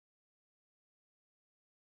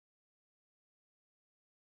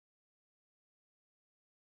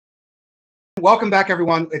Welcome back,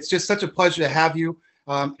 everyone. It's just such a pleasure to have you.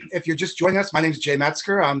 If you're just joining us, my name is Jay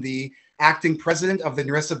Metzger. I'm the acting president of the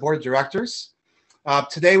NEURISA Board of Directors.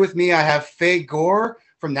 Today with me, I have Faye Gore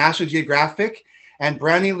from National Geographic and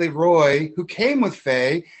Brandy Leroy, who came with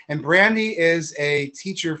Faye. And Brandy is a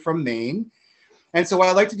teacher from Maine. And so what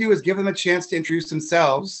I'd like to do is give them a chance to introduce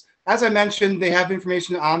themselves. As I mentioned, they have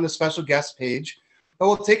information on the special guest page, but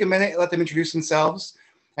we'll take a minute and let them introduce themselves.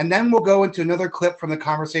 And then we'll go into another clip from the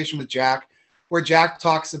conversation with Jack, where Jack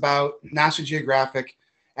talks about National Geographic,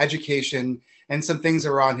 education, and some things that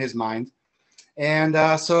are on his mind.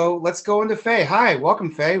 And so let's go into Faye. Hi,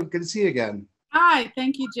 welcome, Faye. Good to see you again. Hi,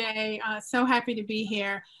 thank you, Jay. So happy to be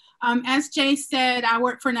here. As Jay said, I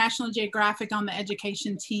work for National Geographic on the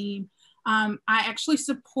education team. I actually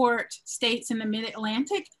support states in the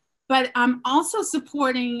Mid-Atlantic, but I'm also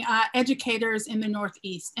supporting educators in the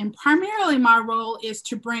Northeast. And primarily my role is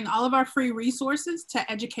to bring all of our free resources to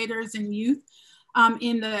educators and youth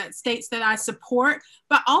in the states that I support,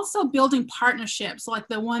 but also building partnerships like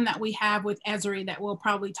the one that we have with Esri that we'll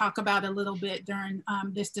probably talk about a little bit during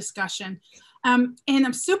this discussion. And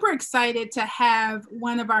I'm super excited to have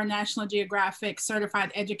one of our National Geographic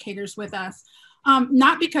certified educators with us.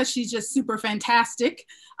 Not because she's just super fantastic,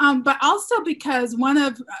 but also because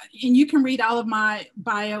and you can read all of my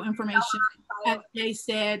bio information, as Jay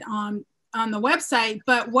said, on the website,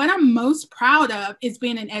 but what I'm most proud of is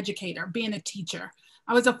being an educator, being a teacher.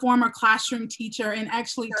 I was a former classroom teacher and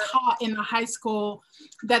actually taught in the high school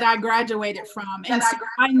that I graduated from. And so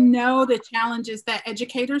I know the challenges that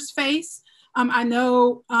educators face. I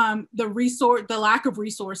know the lack of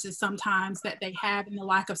resources sometimes that they have and the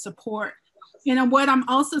lack of support. And what I'm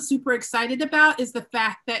also super excited about is the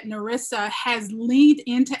fact that NEURISA has leaned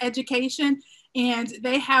into education, and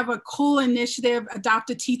they have a cool initiative,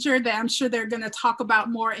 Adopt a Teacher, that I'm sure they're going to talk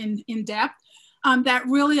about more in depth, that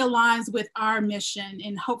really aligns with our mission.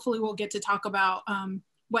 And hopefully we'll get to talk about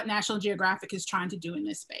what National Geographic is trying to do in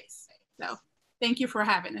this space. So thank you for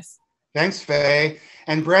having us. Thanks, Faye.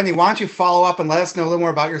 And Brandy, why don't you follow up and let us know a little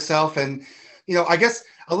more about yourself and, I guess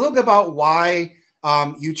a little bit about why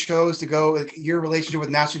you chose to go, your relationship with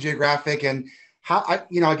National Geographic, and how,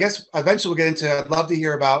 I guess eventually we'll get into, I'd love to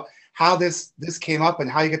hear about how this came up and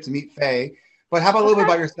how you get to meet Faye. But how about a little bit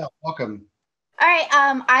about yourself? Welcome. All right.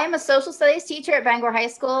 I am a social studies teacher at Bangor High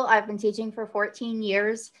School. I've been teaching for 14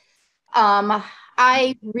 years.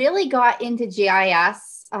 I really got into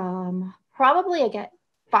GIS probably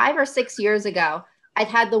 5 or 6 years ago. I'd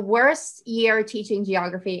had the worst year teaching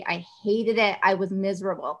geography. I hated it. I was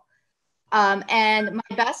miserable. And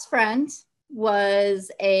my best friend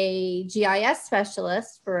was a GIS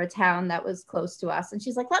specialist for a town that was close to us. And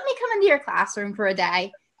she's like, let me come into your classroom for a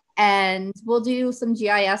day and we'll do some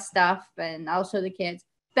GIS stuff and I'll show the kids.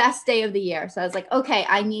 Best day of the year. So I was like, okay,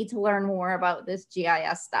 I need to learn more about this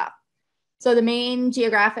GIS stuff. So the Maine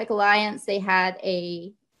Geographic Alliance, they had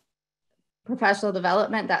a professional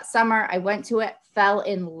development that summer. I went to it, fell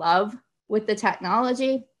in love with the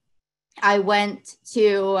technology. I went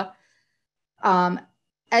to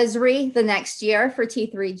Esri the next year for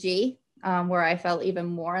T3G, where I fell even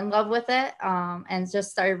more in love with it, and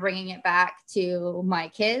just started bringing it back to my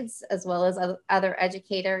kids as well as other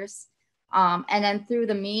educators. And then through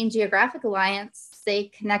the Maine Geographic Alliance, they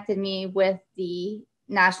connected me with the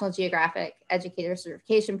National Geographic Educator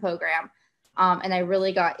Certification Program. And I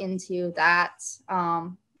really got into that,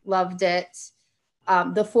 loved it.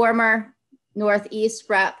 The former Northeast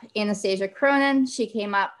rep, Anastasia Cronin, she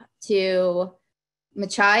came up to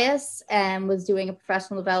Machias and was doing a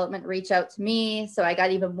professional development reach out to me. So I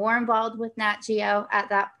got even more involved with NatGeo at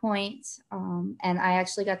that point. And I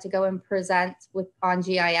actually got to go and present on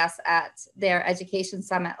GIS at their education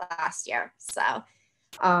summit last year. So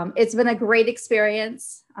it's been a great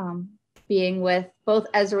experience being with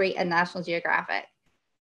both Esri and National Geographic.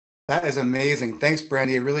 That is amazing. Thanks,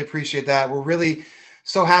 Brandy. I really appreciate that. We're really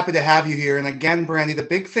so happy to have you here. And again, Brandy, the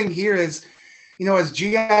big thing here is, as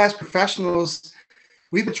GIS professionals,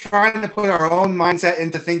 we've been trying to put our own mindset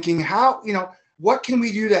into thinking how, what can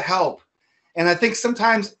we do to help? And I think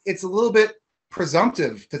sometimes it's a little bit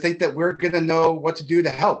presumptive to think that we're going to know what to do to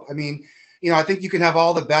help. I mean, I think you can have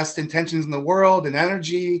all the best intentions in the world and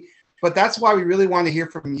energy, but that's why we really want to hear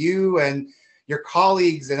from you and your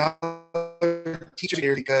colleagues and other teachers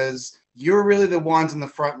here, because you're really the ones in the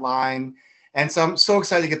front line. And so I'm so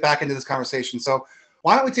excited to get back into this conversation. So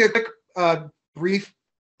why don't we take a quick brief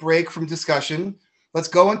break from discussion. Let's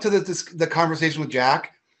go into the conversation with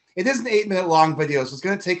Jack. It is an 8-minute long video, so it's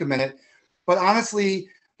going to take a minute. But honestly,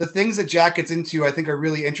 the things that Jack gets into, I think, are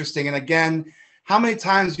really interesting. And again, how many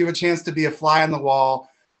times do you have a chance to be a fly on the wall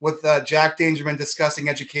with Jack Dangermond discussing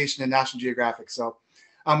education in National Geographic. So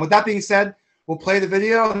with that being said, we'll play the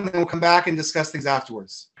video and then we'll come back and discuss things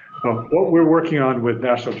afterwards. What we're working on with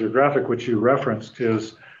National Geographic, which you referenced,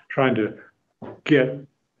 is trying to get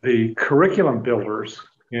the curriculum builders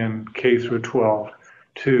in K through 12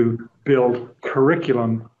 to build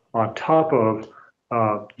curriculum on top of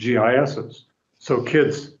GISs. So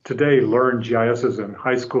kids today learn GISs in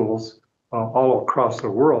high schools all across the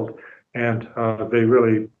world, and they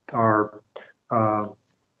really are,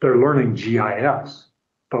 they're learning GIS.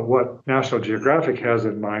 But what National Geographic has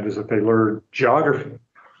in mind is that they learn geography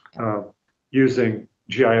using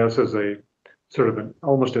GIS as a sort of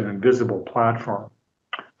almost an invisible platform.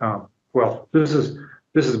 Well, this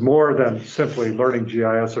is more than simply learning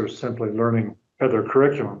GIS or simply learning other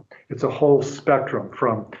curriculum. It's a whole spectrum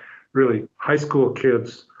from really high school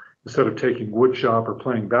kids, instead of taking woodshop or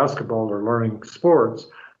playing basketball or learning sports,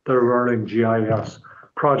 they're learning GIS,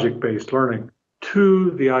 project-based learning,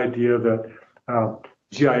 to the idea that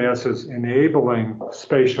GIS is enabling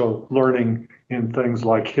spatial learning in things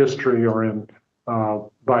like history or in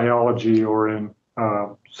biology or in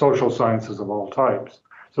social sciences of all types.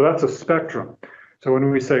 So that's a spectrum. So when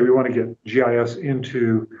we say we want to get GIS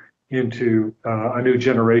into a new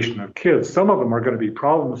generation of kids, some of them are going to be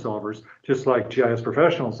problem solvers, just like GIS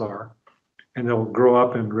professionals are, and they'll grow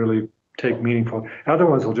up and really take meaningful. Other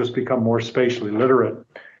ones will just become more spatially literate.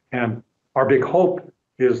 And our big hope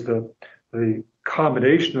is that the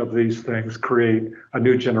combination of these things create a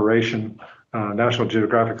new generation. National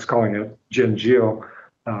Geographic's calling it Gen Geo,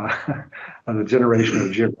 the generation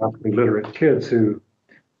of geographically literate kids who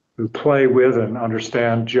play with and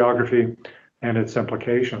understand geography and its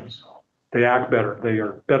implications. They act better. They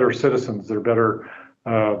are better citizens. They're better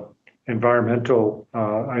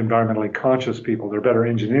environmentally conscious people. They're better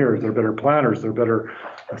engineers. They're better planners. They're better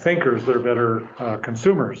thinkers. They're better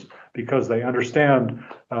consumers, because they understand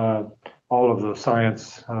all of the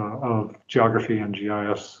science of geography and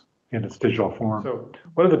GIS in its digital form. So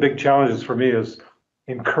one of the big challenges for me is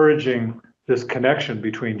encouraging this connection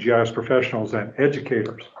between GIS professionals and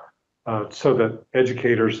educators, so that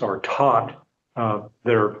educators are taught,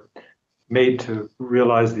 they're made to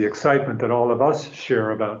realize the excitement that all of us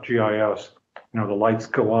share about GIS. You know, the lights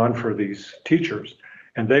go on for these teachers,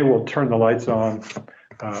 and they will turn the lights on.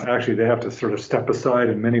 Actually, they have to sort of step aside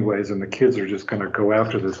in many ways, and the kids are just going to go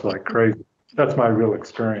after this like crazy. That's my real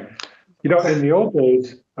experience. You know, in the old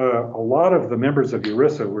days, a lot of the members of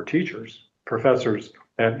NEURISA were teachers, professors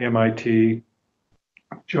at MIT,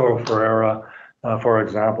 Joe Ferreira, for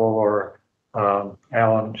example, or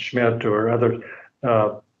Alan Schmidt or others.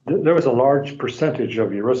 There was a large percentage of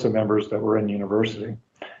NEURISA members that were in university.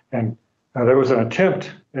 And there was an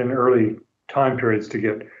attempt in early time periods to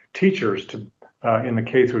get teachers to, in the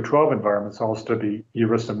K through 12 environments, also to be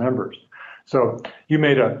NEURISA members. So you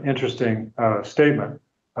made an interesting statement.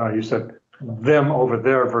 You said them over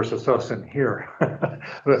there versus us in here.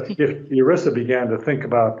 But if NEURISA began to think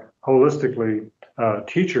about holistically,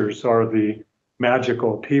 teachers are the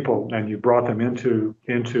magical people, and you brought them into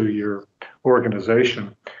your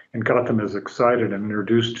organization and got them as excited and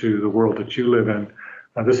introduced to the world that you live in,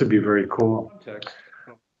 this would be very cool.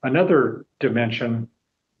 Another dimension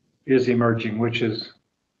is emerging, which is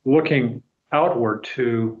looking outward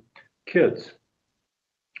to kids.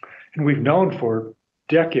 And we've known for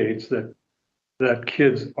decades that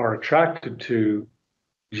kids are attracted to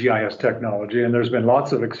GIS technology, and there's been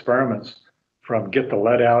lots of experiments from Get the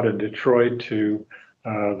Lead Out in Detroit to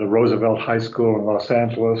the Roosevelt High School in Los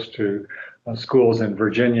Angeles to schools in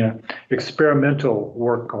Virginia, experimental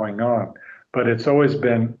work going on. But it's always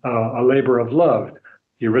been a labor of love.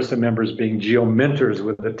 NEURISA members being geo-mentors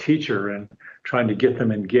with the teacher and trying to get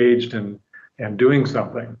them engaged and doing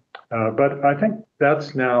something. But I think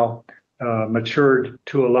that's now matured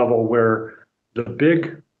to a level where the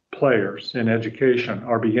big players in education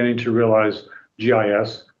are beginning to realize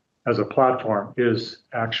GIS as a platform is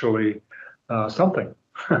actually something.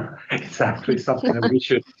 It's actually something that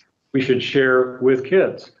we should share with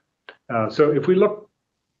kids. So if we look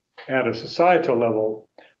at a societal level,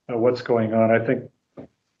 what's going on, I think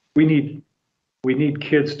we need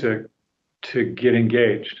kids to get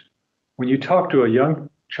engaged. When you talk to a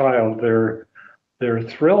young child, they're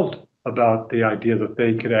thrilled about the idea that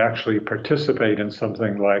they could actually participate in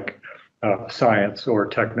something like science or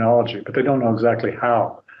technology, but they don't know exactly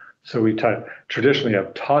how. So we traditionally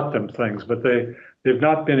have taught them things, but they've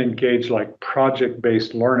not been engaged like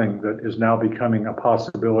project-based learning that is now becoming a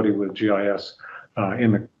possibility with GIS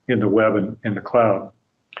in the web and in the cloud.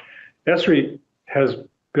 Esri has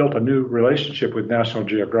built a new relationship with National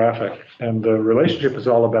Geographic, and the relationship is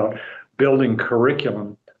all about building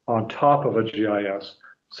curriculum on top of a GIS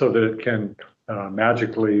so that it can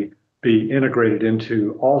magically be integrated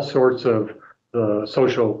into all sorts of the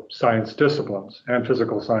social science disciplines and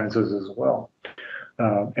physical sciences as well.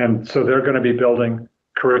 And so they're going to be building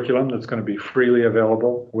curriculum that's going to be freely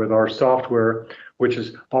available with our software, which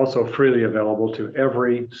is also freely available to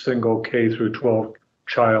every single K through 12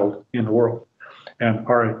 child in the world. And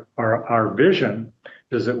our vision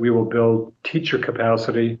is that we will build teacher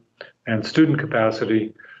capacity and student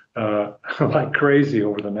capacity like crazy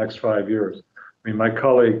over the next 5 years. I mean, my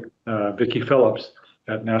colleague, Vicki Phillips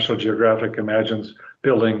at National Geographic imagines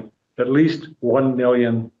building at least 1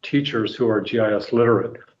 million teachers who are GIS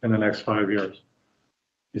literate in the next 5 years.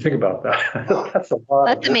 You think about that. That's a lot.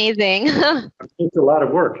 That's amazing. It's a lot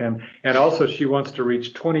of work. And also she wants to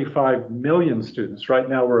reach 25 million students. Right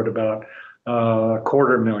now we're at about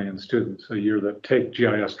 250,000 students a year that take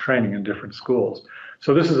GIS training in different schools.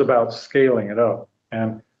 So this is about scaling it up.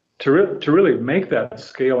 And to really make that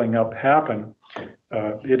scaling up happen,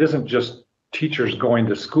 it isn't just teachers going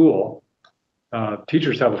to school.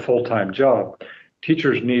 Teachers have a full-time job.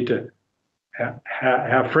 Teachers need to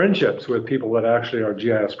have friendships with people that actually are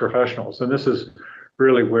GIS professionals. And this is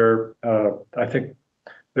really where I think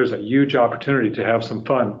there's a huge opportunity to have some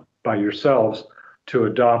fun by yourselves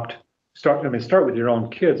to start with your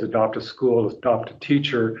own kids, adopt a school, adopt a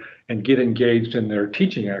teacher, and get engaged in their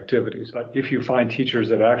teaching activities. But if you find teachers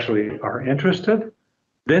that actually are interested,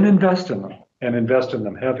 then invest in them and invest in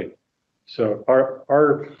them heavy. So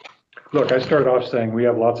look, I started off saying we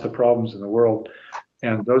have lots of problems in the world,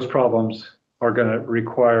 and those problems are going to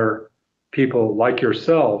require people like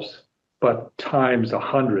yourselves, but times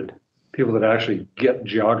 100, people that actually get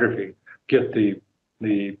geography, get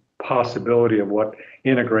the possibility of what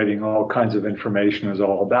integrating all kinds of information is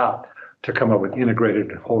all about to come up with integrated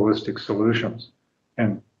holistic solutions.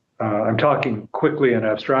 And I'm talking quickly and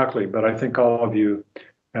abstractly, but I think all of you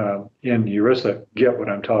in NEURISA get what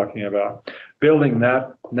I'm talking about. Building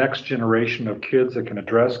that next generation of kids that can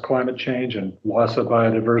address climate change and loss of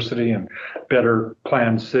biodiversity and better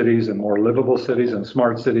planned cities and more livable cities and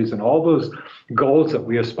smart cities and all those goals that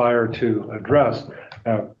we aspire to address,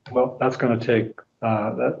 well, that's going to take,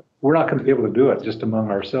 we're not going to be able to do it just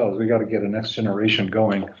among ourselves. We got to get a next generation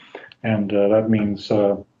going. And that means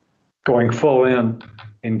going full in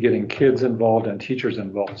and getting kids involved and teachers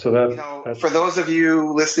involved. So that's for those of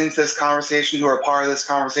you listening to this conversation who are part of this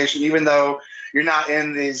conversation, even though you're not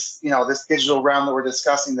in these, this digital realm that we're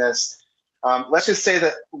discussing this, let's just say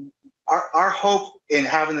that our hope in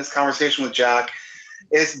having this conversation with Jack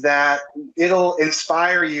is that it'll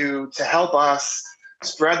inspire you to help us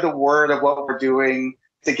spread the word of what we're doing,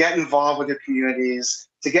 to get involved with your communities,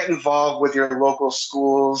 to get involved with your local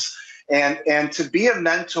schools, and to be a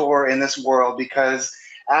mentor in this world, because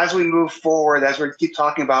as we move forward, as we keep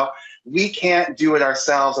talking about, we can't do it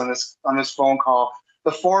ourselves on this phone call.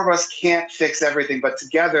 The four of us can't fix everything, but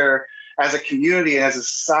together as a community and as a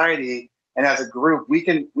society and as a group, we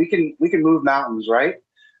can move mountains, right?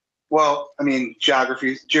 Well, I mean,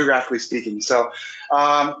 geographically speaking. So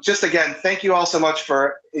just again, thank you all so much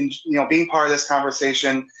for being part of this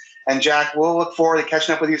conversation. And Jack, we'll look forward to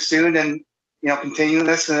catching up with you soon and continuing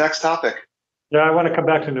this in the next topic. Yeah, I want to come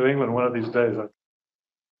back to New England one of these days.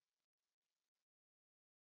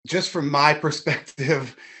 Just from my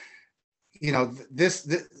perspective,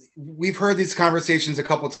 this we've heard these conversations a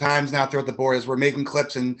couple of times now throughout the board as we're making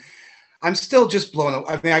clips, and I'm still just blown away.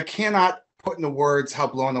 I mean, I cannot put into words how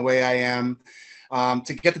blown away I am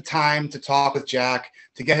to get the time to talk with Jack,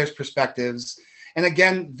 to get his perspectives. And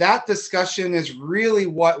again, that discussion is really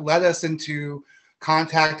what led us into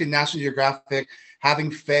contacting National Geographic, having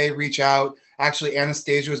Faye reach out. Actually,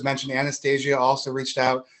 Anastasia was mentioned. Anastasia also reached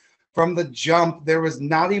out. From the jump, there was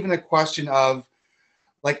not even a question of,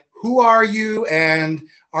 like, who are you and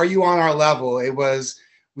are you on our level? It was,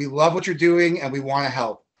 we love what you're doing and we want to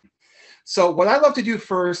help. So what I'd love to do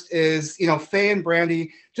first is, Faye and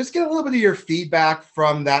Brandy, just get a little bit of your feedback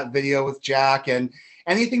from that video with Jack and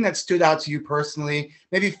anything that stood out to you personally.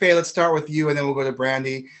 Maybe Faye, let's start with you and then we'll go to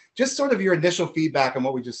Brandy. Just sort of your initial feedback on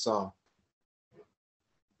what we just saw.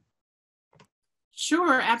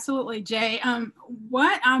 Sure, absolutely, Jay.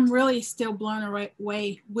 What I'm really still blown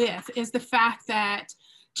away with is the fact that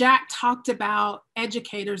Jack talked about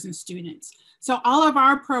educators and students. So all of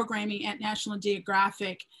our programming at National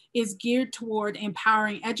Geographic is geared toward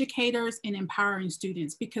empowering educators and empowering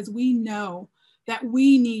students, because we know that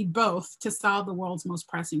we need both to solve the world's most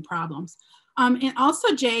pressing problems. And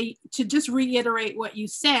also, Jay, to just reiterate what you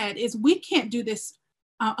said, is we can't do this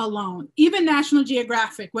alone. Even National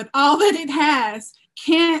Geographic, with all that it has,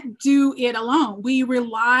 can't do it alone. We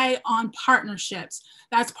rely on partnerships.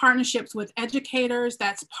 That's partnerships with educators,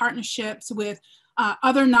 that's partnerships with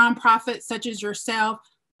other nonprofits such as yourself,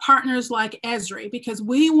 partners like Esri, because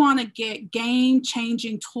we want to get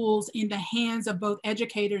game-changing tools in the hands of both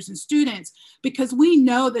educators and students, because we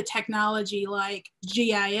know the technology like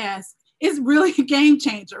GIS is really a game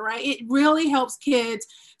changer, right? It really helps kids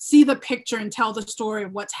see the picture and tell the story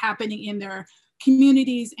of what's happening in their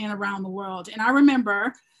communities and around the world. And I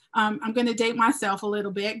remember, I'm going to date myself a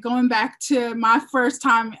little bit, going back to my first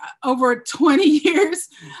time over 20 years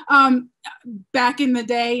back in the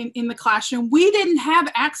day in the classroom, we didn't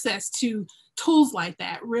have access to tools like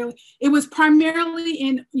that, really. It was primarily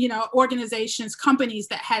in, organizations, companies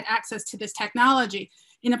that had access to this technology.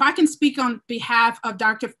 And if I can speak on behalf of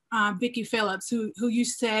Dr. Vicki Phillips, who you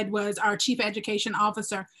said was our Chief Education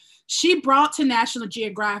Officer, she brought to National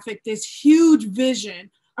Geographic this huge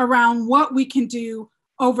vision around what we can do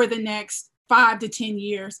over the next 5 to 10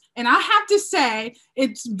 years. And I have to say,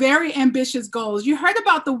 it's very ambitious goals. You heard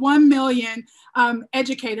about the 1 million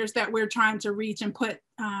educators that we're trying to reach and put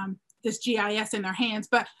this GIS in their hands.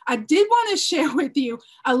 But I did want to share with you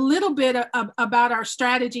a little bit about our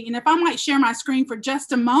strategy. And if I might share my screen for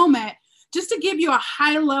just a moment, just to give you a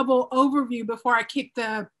high level overview before I kick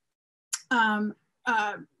the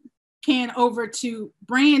can over to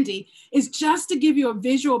Brandy, is just to give you a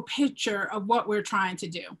visual picture of what we're trying to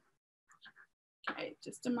do. Okay,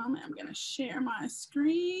 just a moment, I'm gonna share my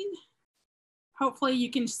screen. Hopefully you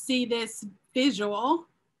can see this visual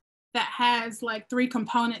that has like 3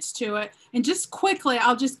 components to it. And just quickly,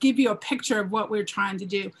 I'll just give you a picture of what we're trying to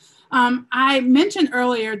do. I mentioned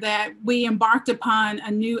earlier that we embarked upon a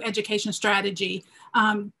new education strategy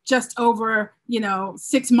just over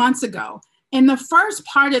 6 months ago. And the first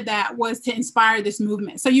part of that was to inspire this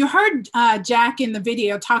movement. So you heard Jack in the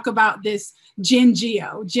video talk about this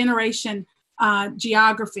generation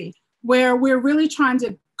geography, where we're really trying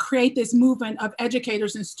to create this movement of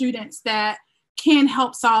educators and students that can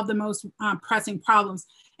help solve the most pressing problems.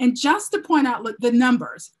 And just to point out the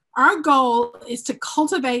numbers, our goal is to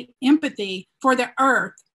cultivate empathy for the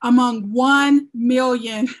earth among 1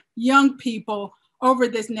 million young people over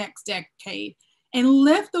this next decade, and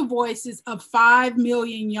lift the voices of 5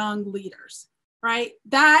 million young leaders, right?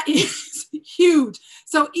 That is huge.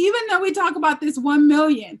 So even though we talk about this 1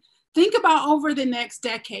 million, think about over the next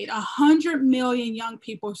decade, 100 million young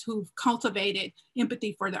people who've cultivated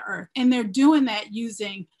empathy for the earth. And they're doing that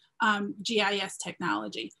using GIS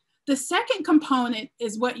technology. The second component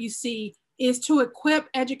is what you see is to equip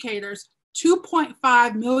educators,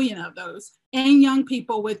 2.5 million of those, and young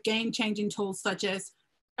people with game-changing tools such as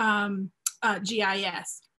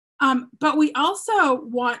GIS. But we also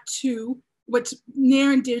want to, what's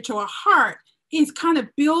near and dear to our heart, is kind of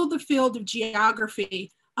build the field of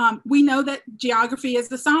geography. We know that geography is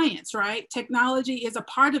the science, right? Technology is a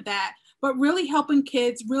part of that, but really helping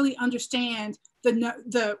kids really understand the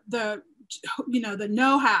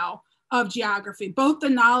know-how of geography, both the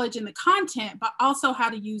knowledge and the content, but also how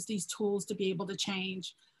to use these tools to be able to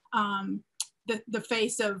change the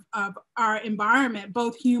face of our environment,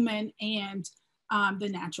 both human and the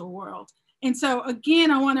natural world. And so again,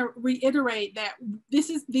 I want to reiterate that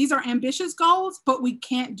these are ambitious goals, but we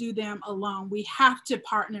can't do them alone. We have to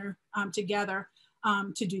partner together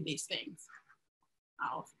to do these things.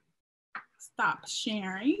 I'll stop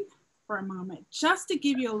sharing for a moment, just to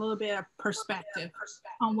give you a little bit of perspective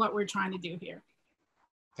on what we're trying to do here.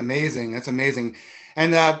 Amazing, that's amazing.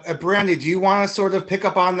 And Brandy, do you want to sort of pick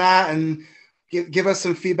up on that and give us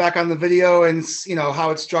some feedback on the video and how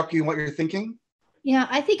it struck you and what you're thinking? Yeah,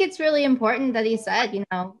 I think it's really important that he said,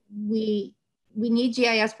 we need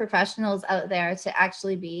GIS professionals out there to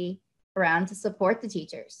actually be around to support the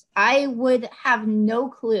teachers. I would have no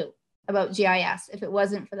clue about GIS if it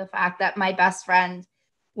wasn't for the fact that my best friend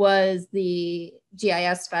was the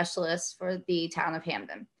GIS specialist for the town of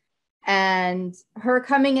Hamden. And her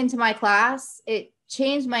coming into my class, it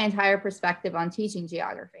changed my entire perspective on teaching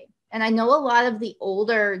geography. And I know a lot of the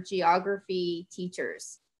older geography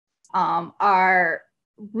teachers are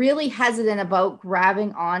really hesitant about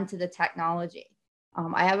grabbing onto the technology.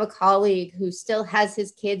 I have a colleague who still has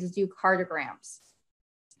his kids do cartograms,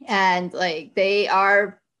 and they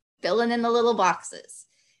are filling in the little boxes.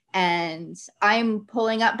 And I'm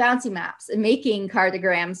pulling up bouncy maps and making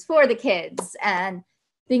cartograms for the kids and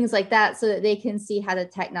things like that so that they can see how the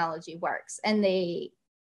technology works. And they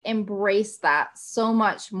embrace that so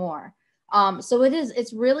much more. So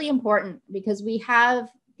it's really important because we have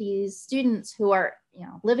these students who are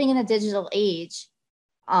living in a digital age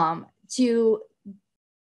to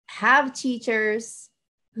have teachers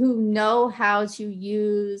who know how to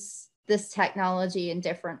use this technology in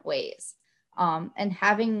different ways, and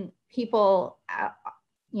having people,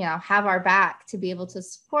 have our back to be able to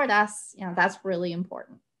support us, that's really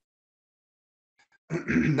important.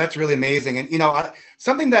 That's really amazing. And,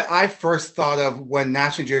 something that I first thought of when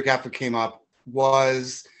National Geographic came up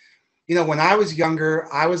was, when I was younger,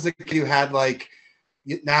 I was the kid who had like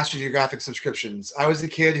National Geographic subscriptions. I was the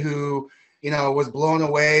kid who, was blown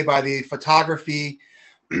away by the photography.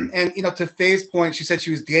 And, to Faye's point, she said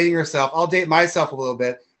she was dating herself. I'll date myself a little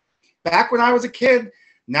bit. Back when I was a kid,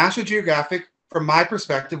 National Geographic, from my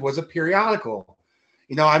perspective, was a periodical.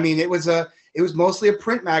 It was mostly a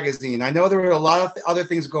print magazine. I know there were a lot of other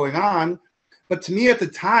things going on, but to me at the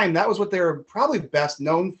time, that was what they were probably best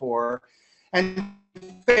known for. And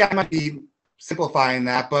I might be simplifying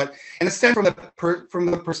that, but in a sense, from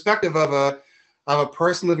the perspective of a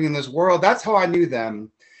person living in this world, that's how I knew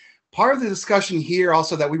them. Part of the discussion here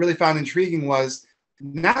also that we really found intriguing was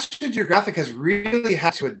National Geographic has really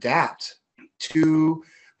had to adapt to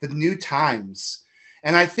the new times.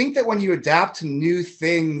 And I think that when you adapt to new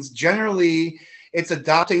things, generally it's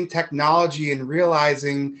adopting technology and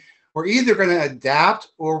realizing we're either going to adapt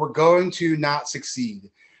or we're going to not succeed.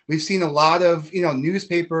 We've seen a lot of,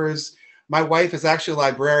 newspapers. My wife is actually a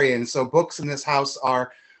librarian, so books in this house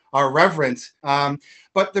are reverent.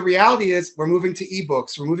 But the reality is we're moving to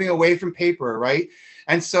ebooks. We're moving away from paper, right?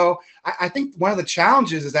 And so I think one of the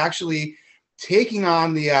challenges is actually taking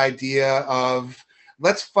on the idea of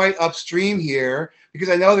let's fight upstream here, because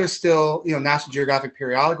I know there's still, National Geographic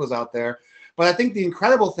periodicals out there. But I think the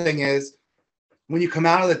incredible thing is when you come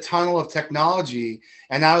out of the tunnel of technology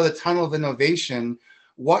and out of the tunnel of innovation,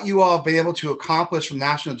 what you all have been able to accomplish from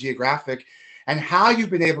National Geographic and how you've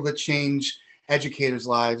been able to change educators'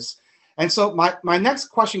 lives. And so my next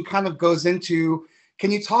question kind of goes into,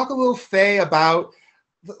 can you talk a little, Faye, about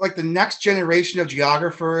like the next generation of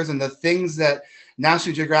geographers and the things that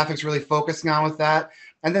National Geographic's really focusing on with that?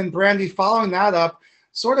 And then Brandy, following that up,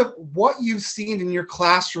 sort of what you've seen in your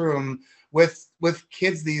classroom with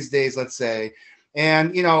kids these days, let's say,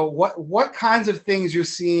 and what kinds of things you're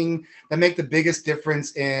seeing that make the biggest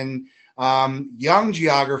difference in young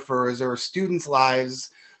geographers or students'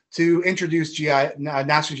 lives to introduce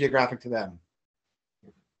National Geographic to them.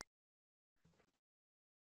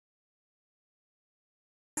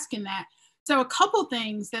 Asking that. So a couple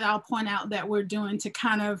things that I'll point out that we're doing to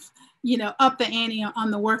kind of, up the ante on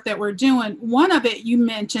the work that we're doing. One of it, you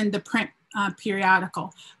mentioned the print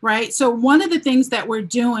periodical, right? So one of the things that we're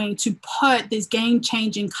doing to put this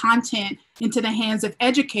game-changing content into the hands of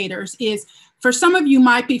educators is, for some of you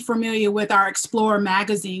might be familiar with our Explorer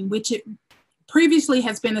magazine, which it previously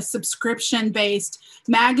has been a subscription-based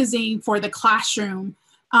magazine for the classroom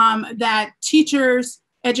that teachers,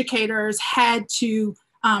 educators had to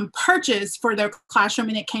purchase for their classroom,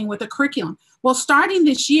 and it came with a curriculum. Well, starting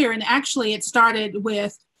this year, and actually it started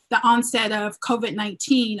with the onset of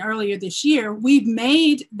COVID-19 earlier this year, we've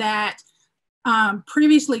made that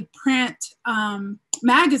previously print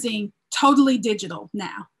magazine totally digital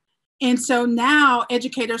now. And so now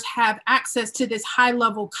educators have access to this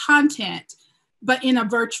high-level content, but in a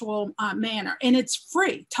virtual manner. And it's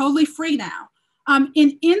free, totally free now.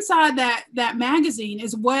 And inside that magazine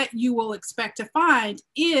is what you will expect to find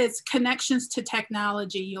is connections to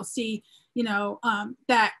technology. You'll see,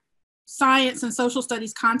 that science and social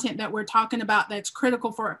studies content that we're talking about that's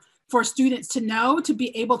critical for students to know, to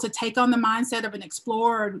be able to take on the mindset of an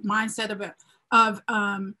explorer, mindset of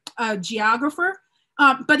a geographer,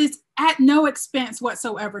 but it's at no expense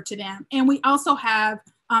whatsoever to them. And we also have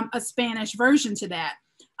a Spanish version to that.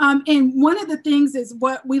 And one of the things is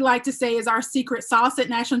what we like to say is our secret sauce at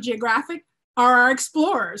National Geographic are our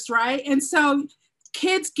explorers, right? And so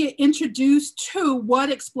kids get introduced to what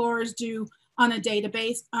explorers do on a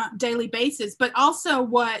daily basis, but also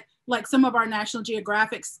what like some of our National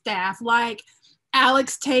Geographic staff, like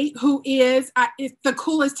Alex Tate, who is the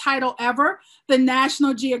coolest title ever, the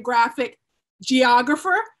National Geographic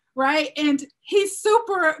geographer, right? And he's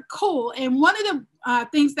super cool. And one of the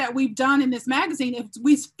things that we've done in this magazine is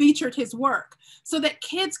we've featured his work so that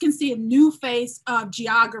kids can see a new face of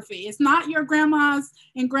geography. It's not your grandma's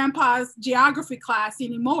and grandpa's geography class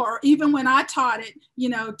anymore. Even when I taught it,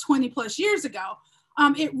 20 plus years ago,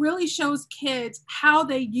 it really shows kids how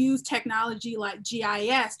they use technology like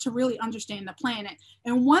GIS to really understand the planet.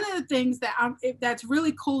 And one of the things that's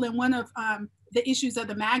really cool, and one of the issues of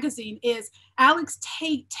the magazine, is Alex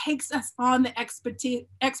Tate takes us on the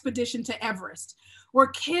expedition to Everest, where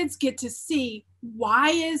kids get to see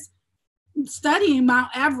why is studying Mount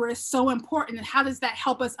Everest so important, and how does that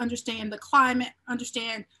help us understand the climate,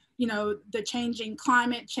 understand you know, the changing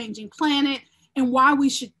climate, changing planet, and why we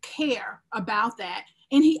should care about that.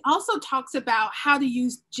 And he also talks about how to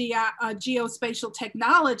use geospatial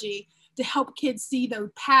technology to help kids see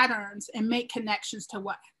those patterns and make connections to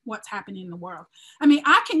what's happening in the world. I mean,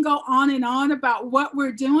 I can go on and on about what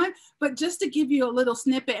we're doing, but just to give you a little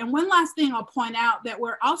snippet, and one last thing I'll point out that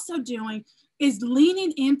we're also doing is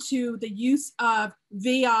leaning into the use of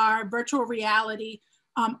VR, virtual reality,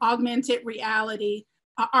 augmented reality,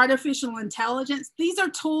 artificial intelligence. These are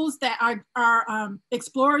tools that our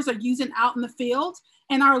explorers are using out in the field,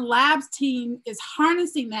 and our labs team is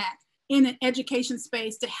harnessing that in an education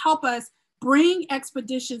space to help us bring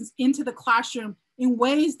expeditions into the classroom in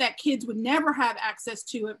ways that kids would never have access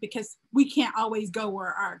to it because we can't always go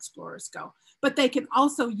where our explorers go. But they can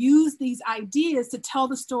also use these ideas to tell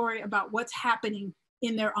the story about what's happening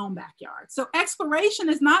in their own backyard. So exploration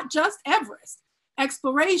is not just Everest.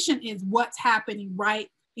 Exploration is what's happening right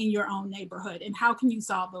in your own neighborhood, and how can you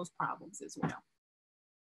solve those problems as well.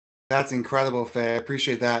 That's incredible, Faye. I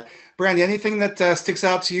appreciate that. Brandy, anything that sticks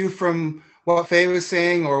out to you from what Faye was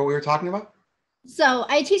saying or what we were talking about? So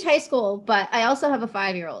I teach high school, but I also have a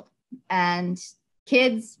 5-year-old, and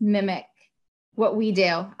kids mimic what we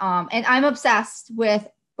do. And I'm obsessed with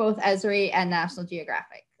both Esri and National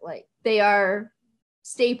Geographic. Like, they are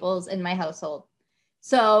staples in my household.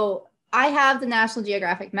 So I have the National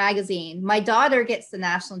Geographic magazine. My daughter gets the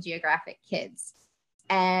National Geographic Kids.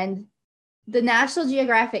 And the National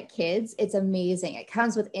Geographic Kids, it's amazing. It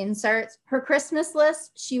comes with inserts. Her Christmas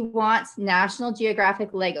list, she wants National Geographic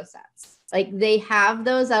Lego sets. Like, they have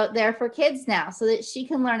those out there for kids now so that she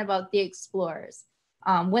can learn about the explorers.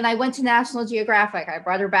 When I went to National Geographic, I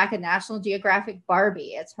brought her back a National Geographic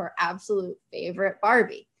Barbie. It's her absolute favorite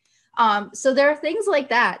Barbie. So there are things like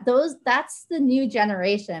that. That's the new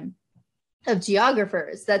generation of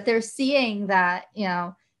geographers, that they're seeing that, you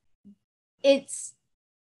know,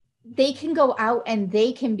 they can go out and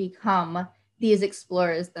they can become these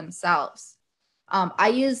explorers themselves. I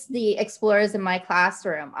use the explorers in my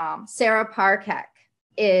classroom. Sarah Parkek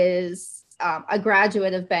is a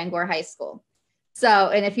graduate of Bangor High School. So,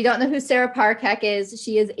 and if you don't know who Sarah Parkek is,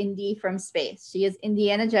 she is Indy from space. She is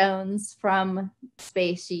Indiana Jones from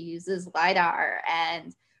space. She uses LiDAR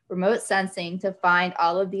and remote sensing to find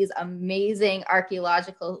all of these amazing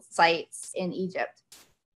archaeological sites in Egypt.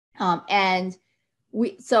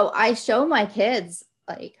 So I show my kids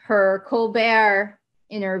like her Colbert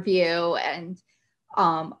interview and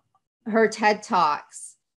her TED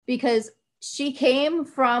Talks, because she came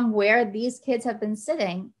from where these kids have been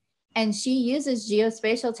sitting, and she uses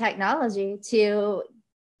geospatial technology to,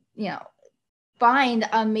 you know, find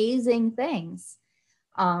amazing things.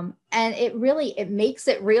 And it makes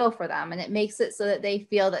it real for them, and it makes it so that they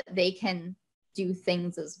feel that they can do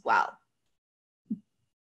things as well.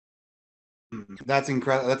 That's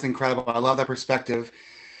incredible. That's incredible. I love that perspective.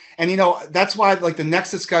 And, you know, that's why, like, the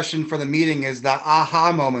next discussion for the meeting is that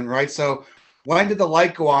aha moment, right? So when did the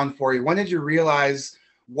light go on for you? When did you realize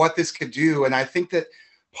what this could do? And I think that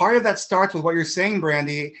part of that starts with what you're saying,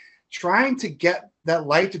 Brandy, trying to get that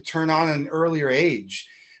light to turn on at an earlier age.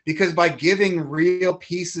 Because by giving real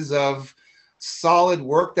pieces of solid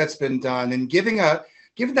work that's been done and giving that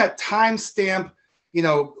timestamp, you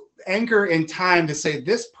know, anchor in time to say,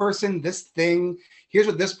 this person, this thing, here's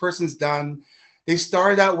what this person's done. They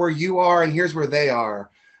started out where you are, and here's where they are.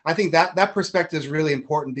 I think that perspective is really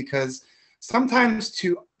important, because sometimes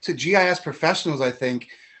to GIS professionals, I think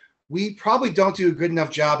we probably don't do a good enough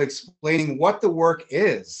job explaining what the work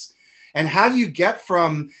is and how do you get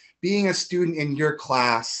from being a student in your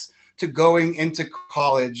class to going into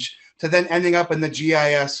college to then ending up in the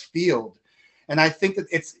GIS field. And I think that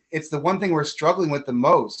it's the one thing we're struggling with the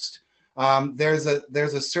most. There's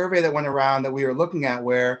a survey that went around that we were looking at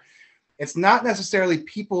where it's not necessarily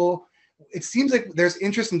people. It seems like there's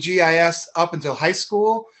interest in GIS up until high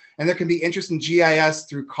school, and there can be interest in GIS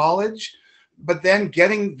through college, but then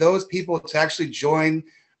getting those people to actually join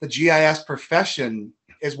the GIS profession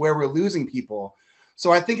is where we're losing people.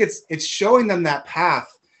 So I think it's showing them that path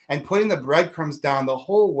and putting the breadcrumbs down the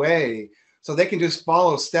whole way so they can just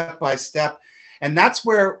follow step by step. And that's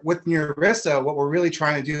where, with NEURISA, what we're really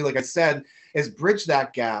trying to do, like I said, is bridge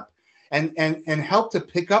that gap and help to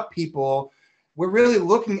pick up people. We're really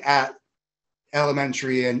looking at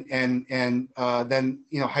elementary and then,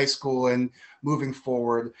 you know, high school and moving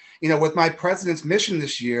forward. You know, with my president's mission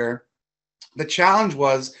this year, the challenge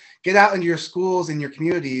was get out into your schools and your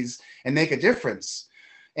communities and make a difference.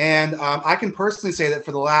 And I can personally say that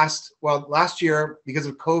for the last year, because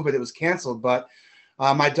of COVID, it was canceled, but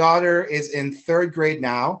my daughter is in 3rd grade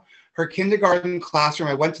now. Her kindergarten classroom,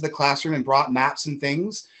 I went to the classroom and brought maps and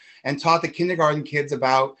things. and taught the kindergarten kids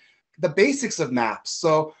about the basics of maps.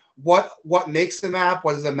 So what makes a map?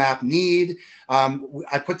 What does a map need?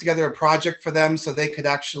 I put together a project for them so they could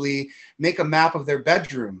actually make a map of their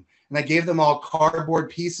bedroom. And I gave them all cardboard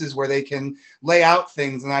pieces where they can lay out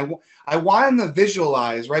things. And I want them to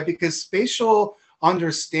visualize, right? Because spatial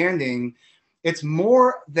understanding, it's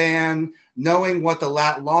more than knowing what the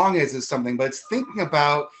lat long is something, but it's thinking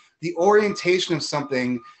about the orientation of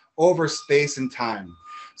something over space and time.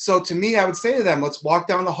 So to me, I would say to them, let's walk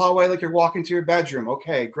down the hallway like you're walking to your bedroom.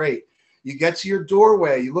 Okay, great. You get to your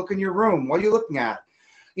doorway, you look in your room. What are you looking at?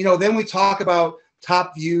 Then we talk about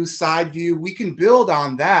top view, side view. We can build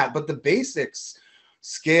on that, but the basics,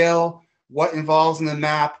 scale, what involves in the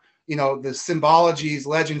map, the symbologies,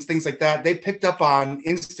 legends, things like that, they picked up on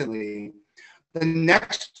instantly. The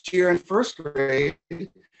next year in first grade,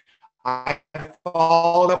 I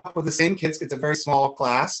followed up with the same kids. It's a very small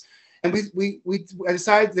class. And I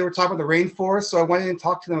decided they were talking about the rainforest. So I went in and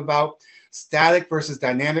talked to them about static versus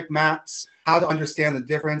dynamic maps, how to understand the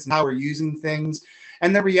difference and how we're using things.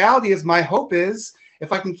 And the reality is, my hope is,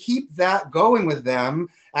 if I can keep that going with them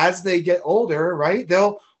as they get older, right,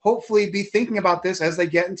 they'll hopefully be thinking about this as they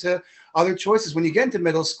get into other choices. When you get into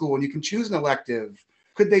middle school and you can choose an elective,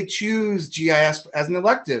 could they choose GIS as an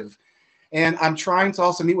elective? And I'm trying to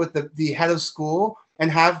also meet with the head of school and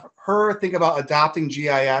have her think about adopting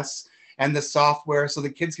GIS and the software so the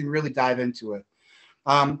kids can really dive into it.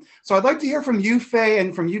 So I'd like to hear from you, Faye,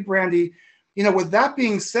 and from you, Brandy. With that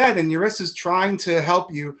being said, and NEURISA is trying to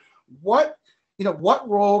help you, what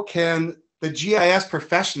role can the GIS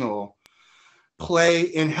professional play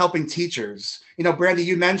in helping teachers? Brandy,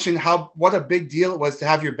 you mentioned what a big deal it was to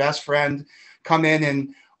have your best friend come in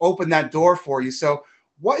and open that door for you. So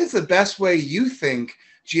what is the best way you think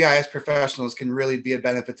GIS professionals can really be a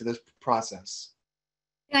benefit to this process?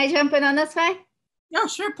 Can I jump in on this, Faye? Yeah,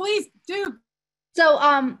 sure, please do. So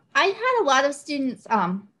I had a lot of students.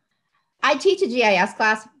 I teach a GIS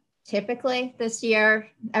class typically this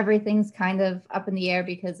year. Everything's kind of up in the air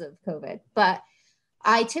because of COVID, but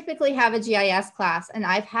I typically have a GIS class, and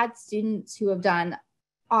I've had students who have done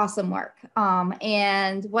awesome work.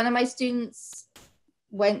 And one of my students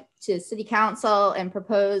went to city council and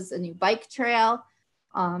proposed a new bike trail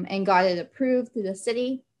and got it approved through the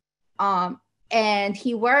city. And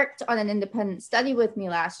he worked on an independent study with me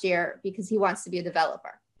last year because he wants to be a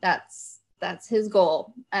developer. That's his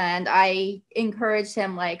goal. And I encouraged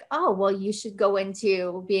him like, oh, well, you should go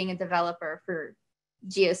into being a developer for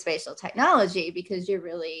geospatial technology because you're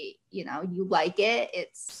really, you like it.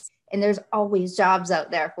 And there's always jobs out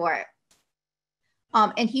there for it.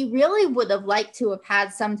 And he really would have liked to have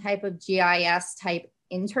had some type of GIS type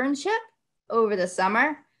internship over the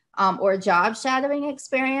summer or job shadowing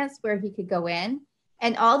experience where he could go in.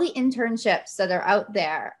 And all the internships that are out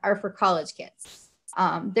there are for college kids.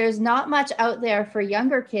 There's not much out there for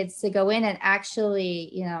younger kids to go in and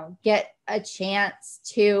actually, get a chance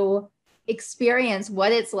to experience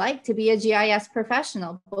what it's like to be a GIS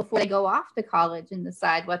professional before they go off to college and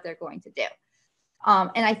decide what they're going to do.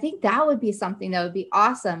 And I think that would be something that would be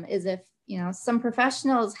awesome is if, some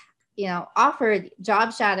professionals, offered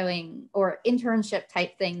job shadowing or internship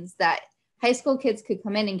type things that high school kids could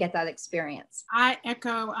come in and get that experience. I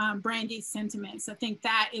echo Brandy's sentiments. I think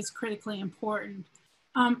that is critically important.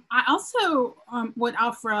 I also would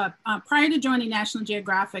offer up, prior to joining National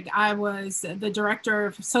Geographic, I was the director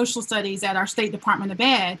of social studies at our State Department of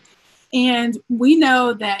Ed. And we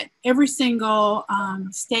know that every single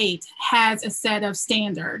state has a set of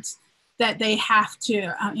standards that they have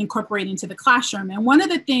to incorporate into the classroom. And one of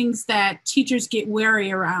the things that teachers get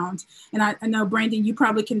wary around, and I know, Brandon, you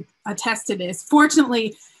probably can attest to this.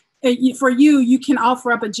 Fortunately, for you, you can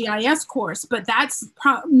offer up a GIS course, but that's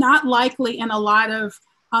not likely in a lot of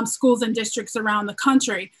schools and districts around the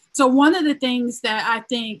country. So one of the things that I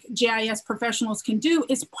think GIS professionals can do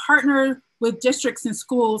is partner with districts and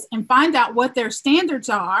schools and find out what their standards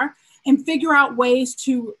are and figure out ways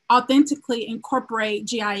to authentically incorporate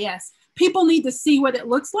GIS. People need to see what it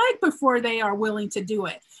looks like before they are willing to do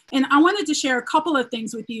it. And I wanted to share a couple of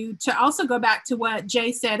things with you to also go back to what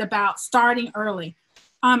Jay said about starting early.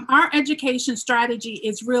 Our education strategy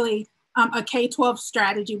is really a K-12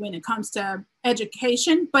 strategy when it comes to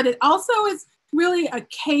education, but it also is really a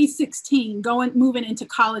K-16 moving into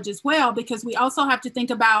college as well, because we also have to think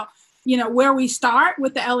about, where we start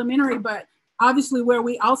with the elementary, but obviously where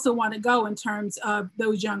we also want to go in terms of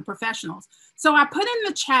those young professionals. So I put in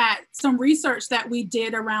the chat some research that we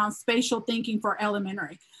did around spatial thinking for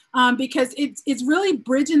elementary, because it's really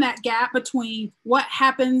bridging that gap between what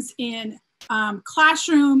happens in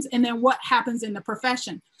classrooms and then what happens in the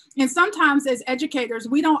profession. And sometimes as educators,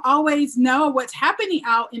 we don't always know what's happening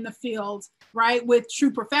out in the field, right, with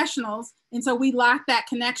true professionals. And so we lack that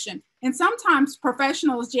connection. And sometimes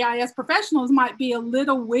professionals, GIS professionals, might be a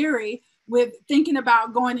little weary with thinking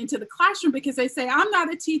about going into the classroom because they say, I'm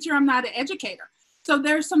not a teacher, I'm not an educator. So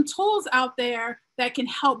there's some tools out there that can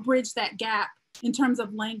help bridge that gap in terms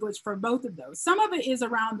of language for both of those. Some of it is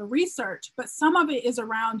around the research, but some of it is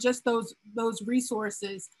around just those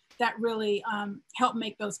resources that really help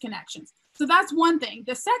make those connections. So that's one thing.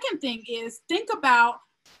 The second thing is think about,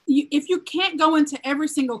 if you can't go into every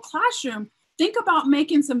single classroom, think about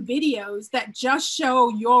making some videos that just show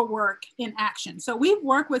your work in action. So we've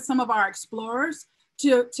worked with some of our explorers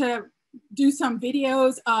to do some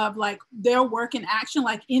videos of like their work in action,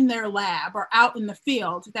 like in their lab or out in the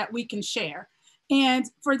field that we can share. And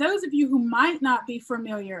for those of you who might not be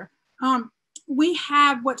familiar, we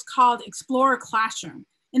have what's called Explorer Classroom.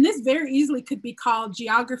 And this very easily could be called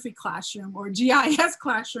Geography Classroom or GIS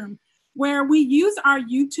Classroom, where we use our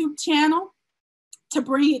YouTube channel to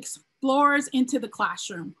bring explorers into the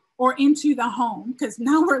classroom or into the home, because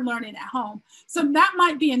now we're learning at home. So that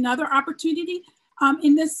might be another opportunity.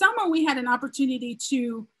 In this summer, we had an opportunity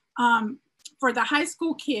to, for the high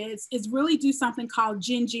school kids, is really do something called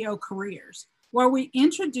NatGeo Careers, where we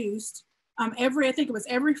introduced I think it was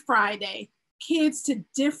every Friday, kids to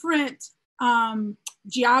different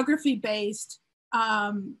geography-based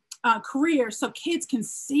careers, so kids can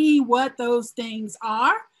see what those things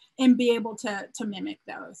are and be able to mimic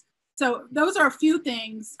those. So those are a few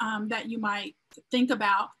things that you might think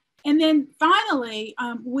about. And then finally,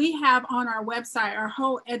 we have on our website, our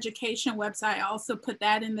whole education website, I also put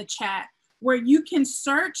that in the chat, where you can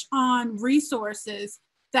search on resources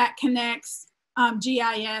that connects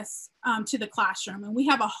GIS to the classroom. And we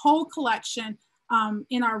have a whole collection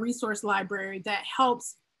in our resource library that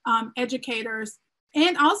helps educators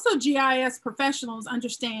and also GIS professionals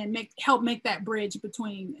understand, help make that bridge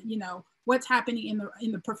between, what's happening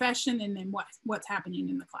in the profession and then what's happening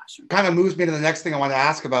in the classroom. Kind of moves me to the next thing I want to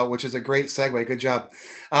ask about, which is a great segue. Good job.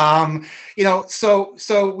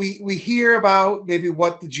 So we hear about maybe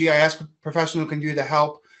what the GIS professional can do to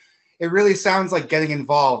help. It really sounds like getting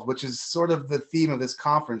involved, which is sort of the theme of this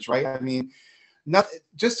conference, right? I mean,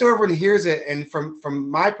 just so everyone hears it, and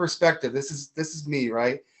from my perspective, this is me,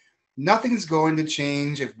 right? Nothing's going to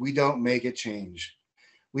change if we don't make it change.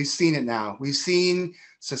 We've seen it now. We've seen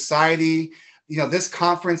society. This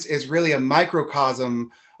conference is really a microcosm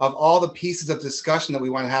of all the pieces of discussion that we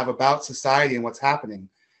want to have about society and what's happening.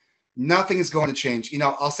 Nothing is going to change.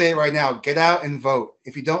 I'll say it right now, get out and vote.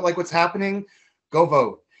 If you don't like what's happening, go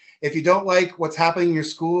vote. If you don't like what's happening in your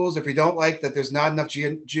schools, if you don't like that there's not enough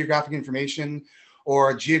geographic information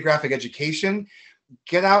or geographic education,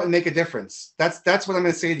 get out and make a difference. That's what I'm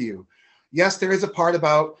going to say to you. Yes, there is a part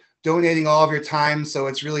about donating all of your time, so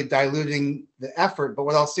it's really diluting the effort. But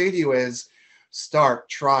what I'll say to you is start,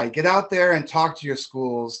 try, get out there and talk to your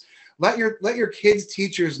schools. Let your kids'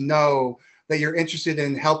 teachers know that you're interested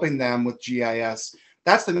in helping them with GIS.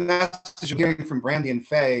 That's the message I'm hearing from Brandy and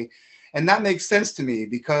Faye. And that makes sense to me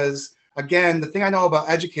because, again, the thing I know about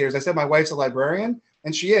educators, I said my wife's a librarian,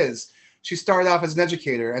 and she is. She started off as an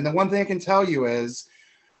educator. And the one thing I can tell you is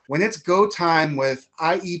when it's go time with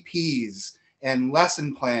IEPs and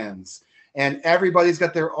lesson plans, and everybody's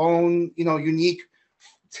got their own, unique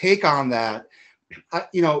take on that,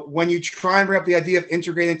 when you try and bring up the idea of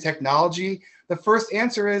integrating technology, the first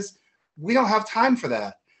answer is, we don't have time for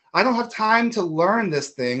that. I don't have time to learn this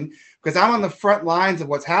thing because I'm on the front lines of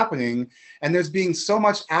what's happening and there's being so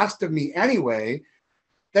much asked of me anyway.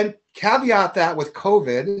 Then caveat that with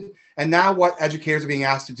COVID and now what educators are being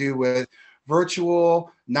asked to do with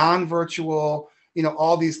virtual, non-virtual,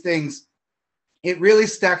 all these things. It really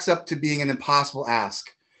stacks up to being an impossible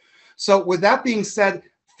ask. So with that being said,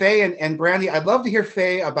 Faye and Brandy, I'd love to hear,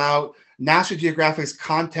 Faye, about National Geographic's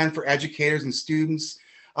content for educators and students.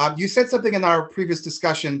 You said something in our previous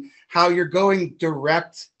discussion, how you're going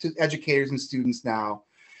direct to educators and students now.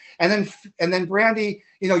 And then Brandy,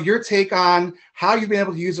 your take on how you've been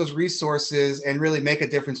able to use those resources and really make a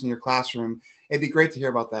difference in your classroom. It'd be great to hear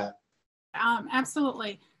about that.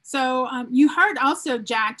 Absolutely. So you heard also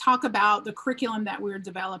Jack talk about the curriculum that we're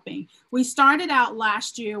developing. We started out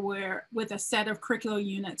last year with a set of curricular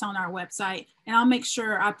units on our website, and I'll make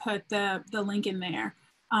sure I put the link in there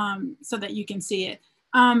so that you can see it.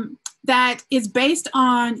 That is based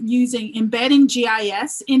on embedding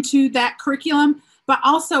GIS into that curriculum, but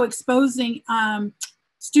also exposing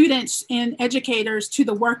students and educators to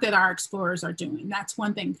the work that our explorers are doing. That's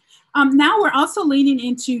one thing. Now we're also leaning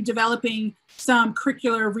into developing some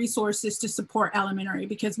curricular resources to support elementary,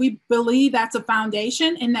 because we believe that's a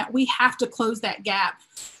foundation and that we have to close that gap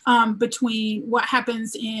between what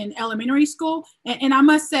happens in elementary school. And I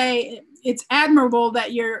must say, it's admirable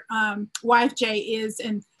that your wife, Jay, is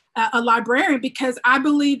a librarian, because I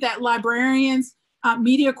believe that librarians,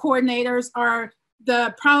 media coordinators are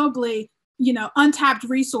the probably untapped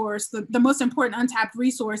resource, the most important untapped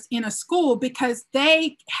resource in a school, because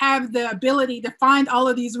they have the ability to find all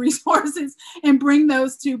of these resources and bring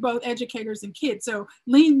those to both educators and kids. So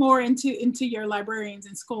lean more into your librarians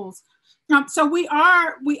in schools. So we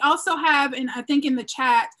also have, and I think in the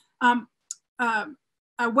chat, a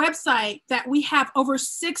website that we have over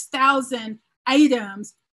 6,000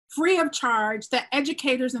 items free of charge that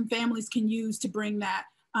educators and families can use to bring that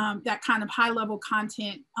kind of high-level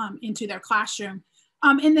content into their classroom.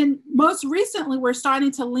 And then most recently, we're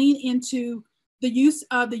starting to lean into the use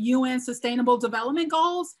of the UN Sustainable Development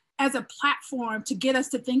Goals as a platform to get us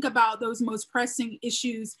to think about those most pressing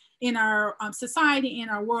issues in our society, in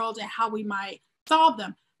our world, and how we might solve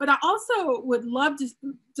them. But I also would love to,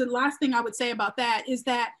 the last thing I would say about that is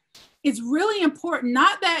that it's really important,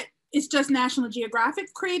 not that it's just National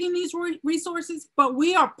Geographic creating these resources, but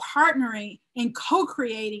we are partnering and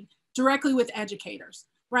co-creating directly with educators,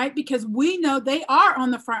 right? Because we know they are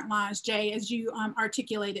on the front lines, Jay, as you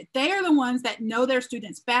articulated. They are the ones that know their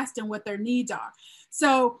students best and what their needs are.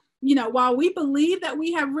 So, while we believe that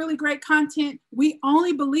we have really great content, we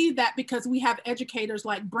only believe that because we have educators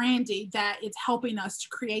like Brandy that is helping us to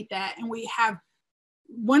create that. And we have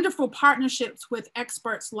wonderful partnerships with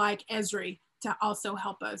experts like Esri to also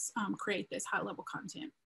help us create this high-level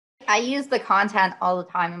content. I use the content all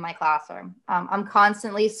the time in my classroom. I'm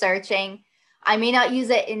constantly searching. I may not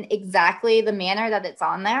use it in exactly the manner that it's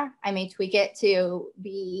on there. I may tweak it to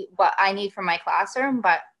be what I need for my classroom,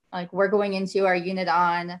 but like we're going into our unit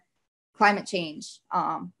on climate change.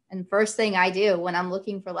 And first thing I do when I'm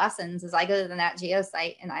looking for lessons is I go to the NatGeo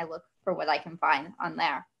site and I look for what I can find on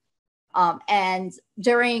there. And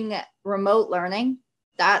during remote learning,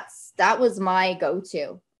 that was my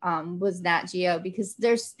go-to, was NatGeo, because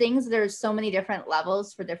there's so many different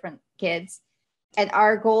levels for different kids. And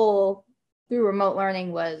our goal through remote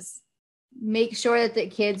learning was make sure that the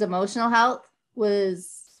kids' emotional health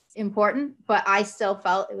was important, but I still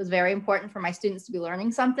felt it was very important for my students to be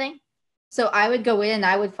learning something. So I would go in and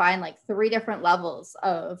I would find like 3 different levels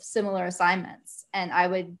of similar assignments, and I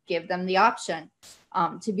would give them the option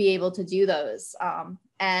to be able to do those.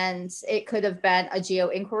 And it could have been a geo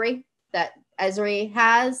inquiry that Esri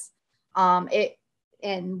has,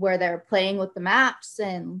 and where they're playing with the maps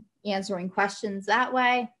and answering questions that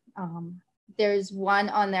way. There's one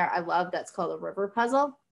on there I love that's called a river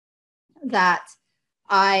puzzle that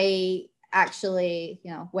I actually,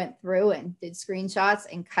 went through and did screenshots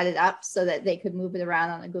and cut it up so that they could move it around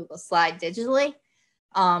on a Google slide digitally.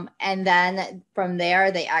 And then from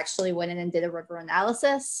there, they actually went in and did a river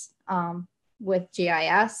analysis with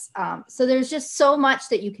GIS. So there's just so much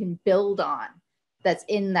that you can build on that's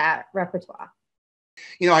in that repertoire.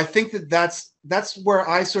 I think that's where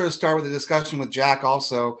I sort of start with the discussion with Jack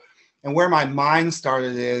also, and where my mind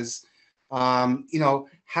started is,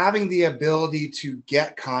 having the ability to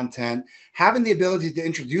get content, having the ability to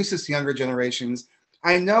introduce this to younger generations.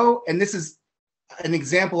 I know, and this is an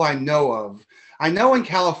example I know of. I know in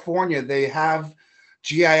California, they have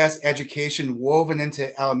GIS education woven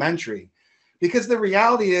into elementary, because the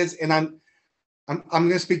reality is, and I'm going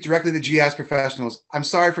to speak directly to GIS professionals. I'm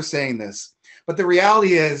sorry for saying this, but the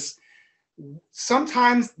reality is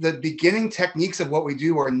sometimes the beginning techniques of what we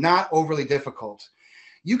do are not overly difficult.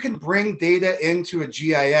 You can bring data into a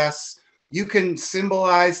GIS, you can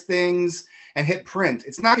symbolize things and hit print.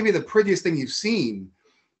 It's not going to be the prettiest thing you've seen,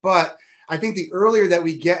 but I think the earlier that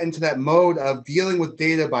we get into that mode of dealing with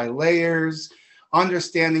data by layers,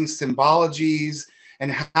 understanding symbologies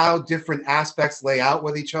and how different aspects lay out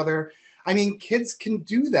with each other, I mean, kids can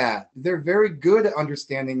do that. They're very good at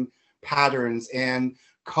understanding patterns and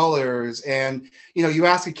colors. And, you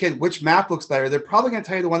ask a kid which map looks better, they're probably going to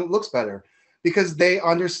tell you the one that looks better, because they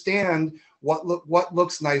understand what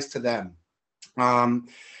looks nice to them.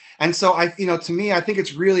 And so to me, I think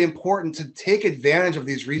it's really important to take advantage of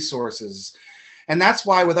these resources. And that's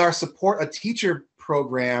why with our Support a Teacher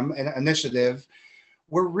program and initiative,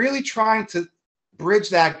 we're really trying to bridge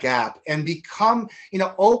that gap and become,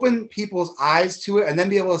 open people's eyes to it, and then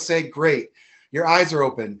be able to say, great, your eyes are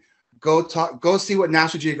open. Go see what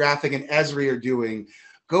National Geographic and Esri are doing.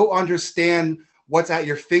 Go understand what's at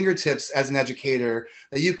your fingertips as an educator,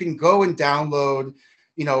 that you can go and download,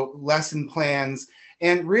 lesson plans.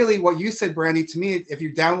 And really what you said, Brandy, to me, if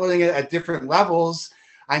you're downloading it at different levels,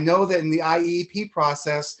 I know that in the IEP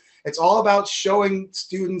process, it's all about showing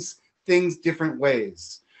students things different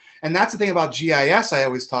ways. And that's the thing about GIS I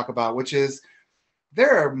always talk about, which is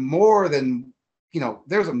there are more than,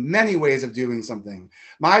 there's many ways of doing something.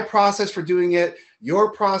 My process for doing it,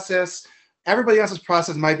 your process, everybody else's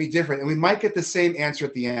process might be different, and we might get the same answer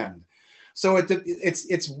at the end. So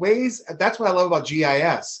it's ways, that's what I love about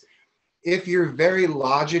GIS. If you're very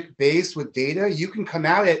logic based with data, you can come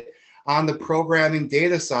at it on the programming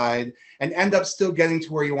data side and end up still getting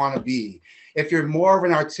to where you want to be. If you're more of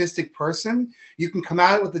an artistic person, you can come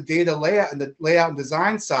at it with the data layout and the layout and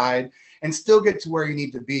design side and still get to where you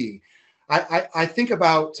need to be. I think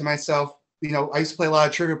about to myself, I used to play a lot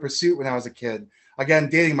of Trivial Pursuit when I was a kid. Again,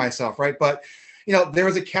 dating myself, right? But there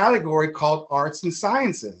was a category called arts and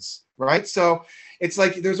sciences, right? So it's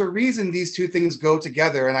like there's a reason these two things go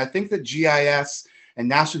together. And I think that GIS and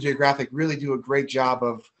National Geographic really do a great job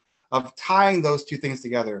of tying those two things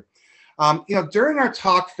together. During our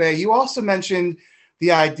talk, Faye, you also mentioned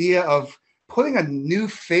the idea of putting a new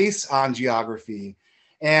face on geography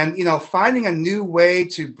and, finding a new way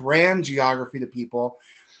to brand geography to people.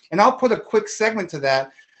 And I'll put a quick segment to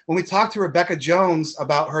that. When we talked to Rebecca Jones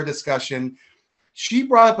about her discussion, she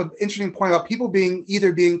brought up an interesting point about people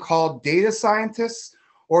either being called data scientists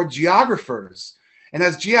or geographers. And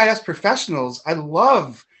as GIS professionals, I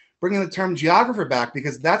love bringing the term geographer back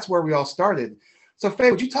because that's where we all started. So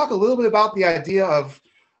Faye, would you talk a little bit about the idea of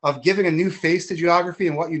giving a new face to geography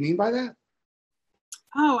and what you mean by that?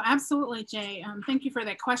 Oh, absolutely, Jay. Thank you for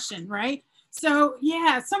that question, right? So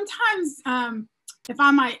yeah, sometimes if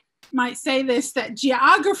I might say this, that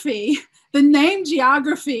geography, the name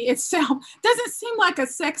geography itself doesn't seem like a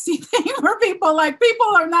sexy thing for people. Like people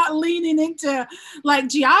are not leaning into like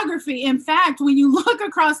geography. In fact, when you look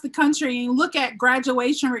across the country and you look at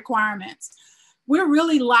graduation requirements, we're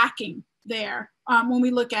really lacking there when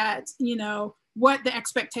we look at, what the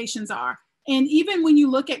expectations are. And even when you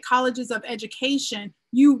look at colleges of education,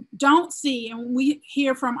 you don't see, and we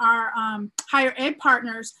hear from our higher ed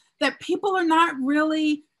partners, that people are not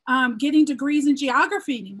really getting degrees in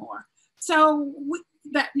geography anymore. So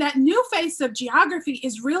that new face of geography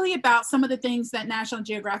is really about some of the things that National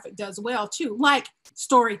Geographic does well too, like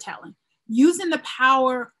storytelling, using the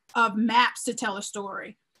power of maps to tell a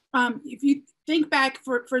story. If you think back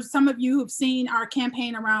for some of you who've seen our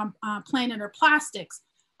campaign around Planet or Plastics,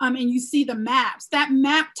 and you see the maps, that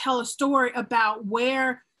map tell a story about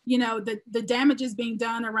where, the damage is being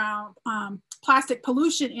done around plastic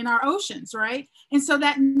pollution in our oceans, right? And so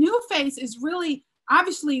that new face is really,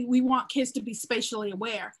 obviously we want kids to be spatially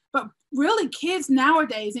aware, but really kids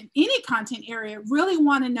nowadays in any content area really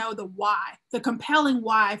want to know the why, the compelling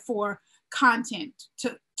why for content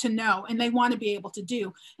to know, and they want to be able to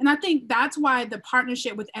do. And I think that's why the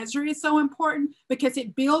partnership with Esri is so important, because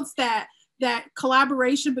it builds that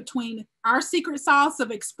collaboration between our secret sauce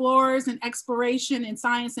of explorers and exploration and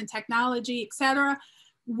science and technology, et cetera,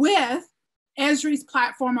 with Esri's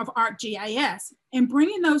platform of ArcGIS. And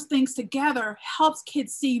bringing those things together helps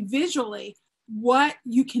kids see visually what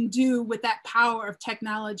you can do with that power of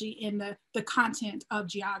technology in the content of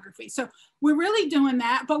geography. So we're really doing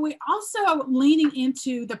that, but we're also leaning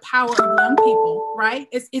into the power of young people, right?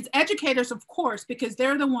 It's educators, of course, because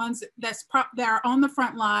they're the ones that are on the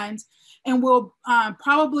front lines and will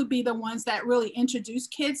probably be the ones that really introduce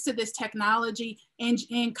kids to this technology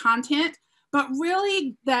and content. But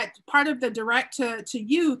really that part of the direct to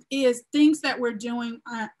youth is things that we're doing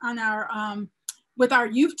on our with our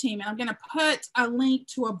youth team. And I'm going to put a link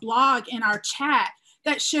to a blog in our chat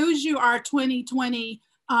that shows you our 2020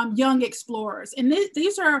 young explorers. And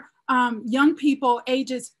these are young people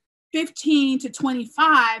ages 15 to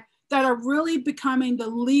 25 that are really becoming the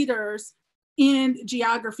leaders in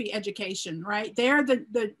geography education, right? They're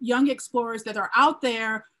the young explorers that are out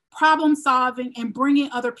there problem solving and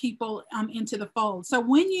bringing other people into the fold. So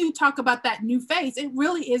when you talk about that new face, it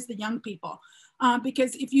really is the young people.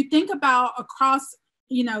 Because if you think about across,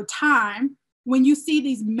 time, when you see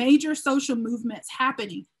these major social movements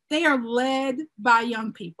happening, they are led by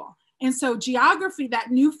young people. And so geography,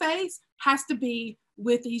 that new face, has to be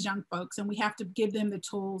with these young folks, and we have to give them the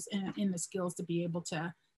tools and the skills to be able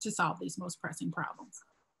to solve these most pressing problems.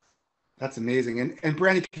 That's amazing. And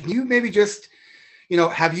Brandy, can you maybe just,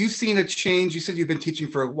 have you seen a change? You said you've been teaching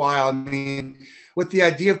for a while. I mean, with the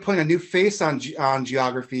idea of putting a new face on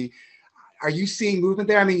geography, are you seeing movement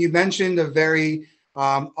there? I mean, you mentioned a very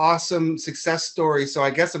awesome success story. So I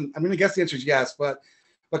guess I'm going to guess the answer is yes, but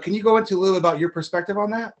can you go into a little bit about your perspective on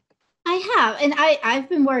that? I have, and I've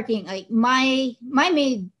been working, like my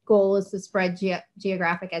main goal is to spread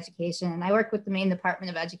geographic education. I work with the Maine Department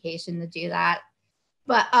of Education to do that.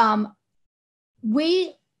 But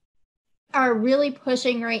we are really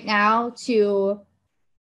pushing right now to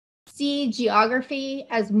see geography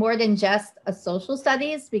as more than just a social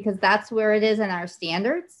studies, because that's where it is in our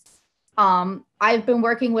standards. I've been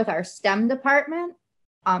working with our STEM department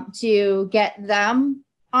to get them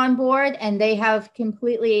on board, and they have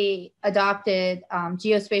completely adopted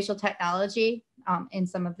geospatial technology in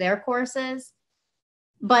some of their courses.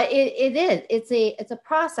 But it's a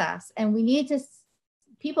process, and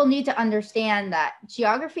people need to understand that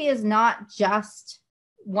geography is not just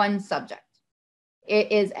one subject.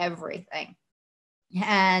 It is everything.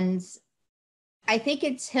 And I think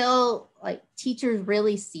until like teachers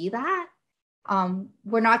really see that,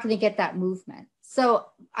 we're not going to get that movement. So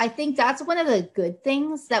I think that's one of the good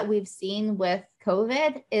things that we've seen with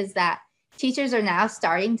COVID, is that teachers are now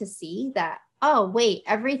starting to see that, oh, wait,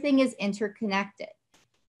 everything is interconnected.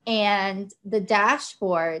 And the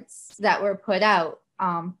dashboards that were put out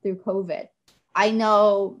through COVID, I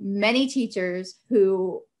know many teachers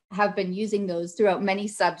who have been using those throughout many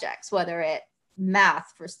subjects, whether it's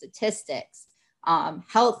math for statistics,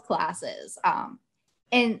 health classes.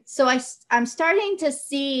 And so I'm starting to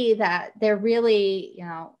see that they're really,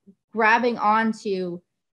 grabbing onto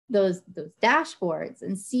those dashboards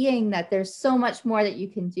and seeing that there's so much more that you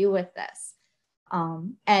can do with this.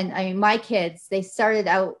 And I mean, my kids, we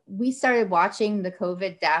started watching the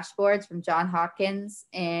COVID dashboards from Johns Hopkins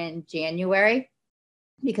in January,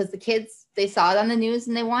 because the kids, they saw it on the news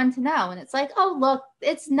and they wanted to know. And it's like, oh, look,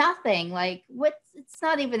 it's nothing. Like, it's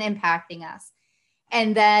not even impacting us.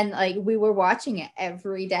 And then like we were watching it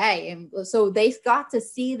every day. And so they got to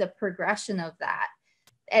see the progression of that.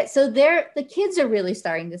 And so the kids are really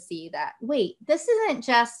starting to see that, wait, this isn't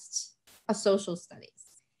just a social studies.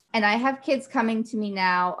 And I have kids coming to me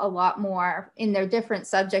now a lot more in their different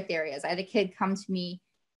subject areas. I had a kid come to me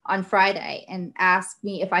on Friday and ask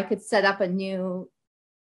me if I could set up a new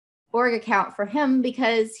org account for him,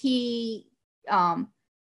 because he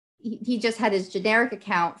just had his generic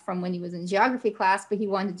account from when he was in geography class, but he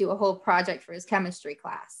wanted to do a whole project for his chemistry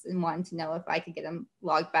class and wanted to know if I could get him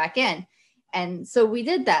logged back in. And so we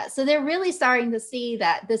did that. So they're really starting to see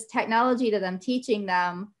that this technology that I'm teaching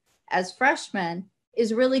them as freshmen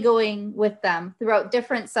is really going with them throughout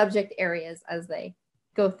different subject areas as they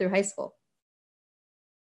go through high school.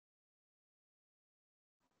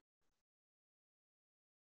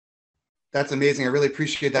 That's amazing. I really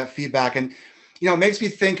appreciate that feedback. And, it makes me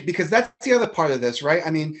think, because that's the other part of this, right? I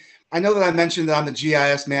mean, I know that I mentioned that I'm the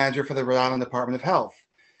GIS manager for the Rhode Island Department of Health.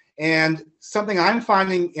 And something I'm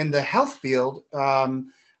finding in the health field,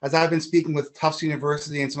 as I've been speaking with Tufts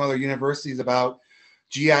University and some other universities about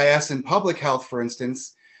GIS and public health, for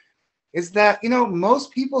instance, is that, most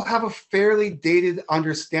people have a fairly dated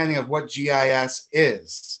understanding of what GIS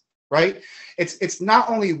is, right? It's not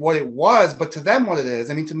only what it was, but to them what it is.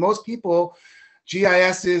 I mean, to most people,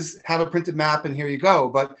 GIS is have a printed map and here you go.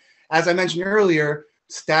 But as I mentioned earlier,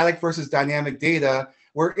 static versus dynamic data,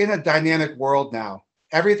 we're in a dynamic world now.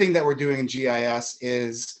 Everything that we're doing in GIS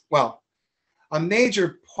is, well, a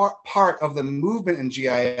major part of the movement in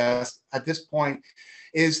GIS at this point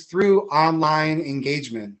is through online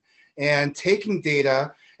engagement and taking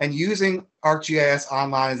data and using ArcGIS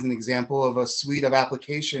Online as an example of a suite of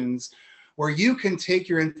applications where you can take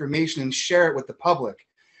your information and share it with the public.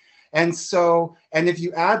 And so, and if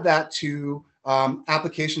you add that to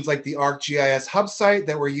applications like the ArcGIS hub site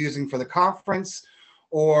that we're using for the conference,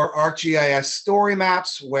 or ArcGIS story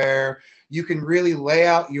maps, where you can really lay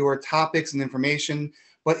out your topics and information,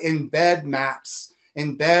 but embed maps,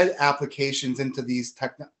 embed applications into these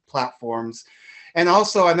tech platforms. And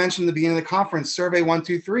also, I mentioned at the beginning of the conference, Survey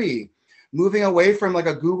 123, moving away from like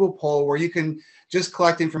a Google poll where you can just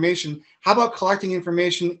collect information. How about collecting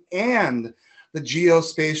information and the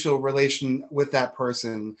geospatial relation with that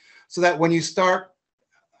person, so that when you start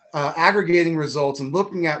aggregating results and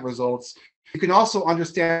looking at results, you can also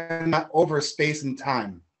understand that over space and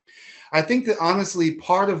time. I think that honestly,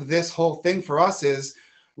 part of this whole thing for us is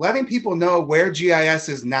letting people know where GIS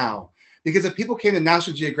is now. Because if people came to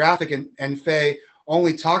National Geographic and Faye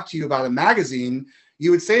only talked to you about a magazine,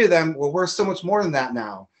 you would say to them, well, we're so much more than that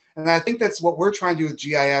now. And I think that's what we're trying to do with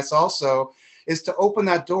GIS also, is to open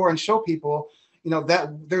that door and show people, that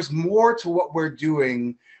there's more to what we're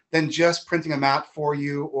doing than just printing a map for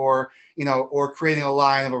you, or creating a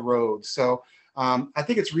line of a road. So I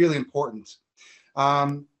think it's really important.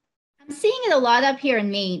 I'm seeing it a lot up here in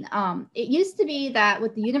Maine. It used to be that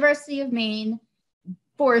with the University of Maine,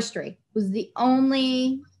 forestry was the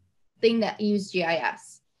only thing that used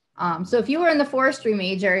GIS. So if you were in the forestry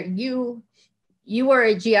major, you were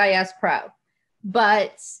a GIS pro,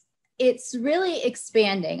 but it's really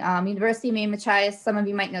expanding. University of Maine Machias, some of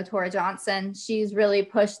you might know Tora Johnson. She's really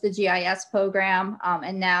pushed the GIS program,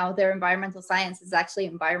 and now their environmental science is actually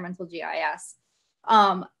environmental GIS.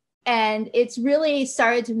 And it's really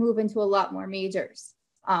started to move into a lot more majors,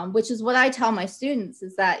 which is what I tell my students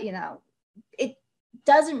is that, it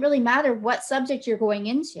doesn't really matter what subject you're going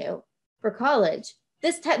into for college.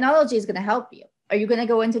 This technology is going to help you. Are you going to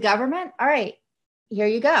go into government? All right, here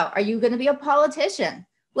you go. Are you going to be a politician?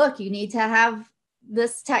 Look, you need to have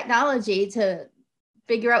this technology to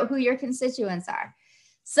figure out who your constituents are.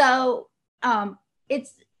 So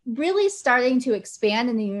it's really starting to expand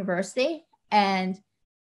in the university. And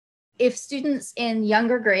if students in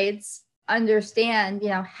younger grades understand,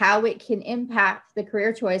 how it can impact the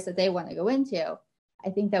career choice that they want to go into, I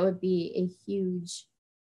think that would be a huge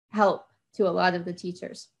help to a lot of the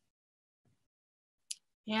teachers.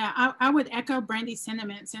 Yeah, I would echo Brandy's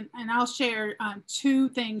sentiments, and I'll share two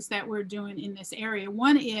things that we're doing in this area.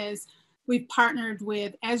 One is we've partnered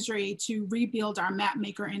with Esri to rebuild our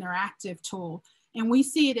MapMaker interactive tool. And we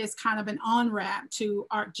see it as kind of an on-ramp to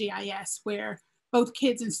ArcGIS, where both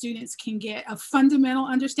kids and students can get a fundamental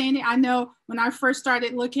understanding. I know when I first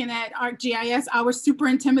started looking at ArcGIS, I was super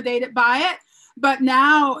intimidated by it. But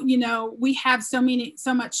now, we have so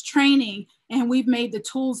much training, and we've made the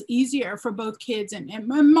tools easier for both kids and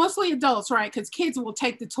mostly adults, right? Because kids will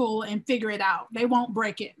take the tool and figure it out. They won't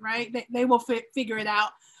break it, right? They will figure it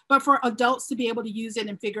out. But for adults to be able to use it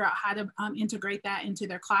and figure out how to integrate that into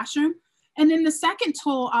their classroom. And then the second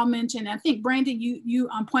tool I'll mention, I think Brandon, you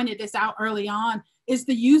pointed this out early on, is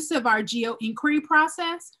the use of our geo inquiry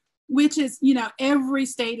process, which is, every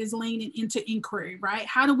state is leaning into inquiry, right?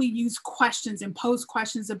 How do we use questions and pose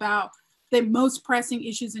questions about the most pressing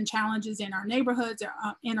issues and challenges in our neighborhoods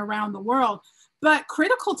and around the world? But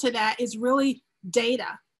critical to that is really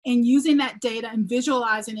data, and using that data and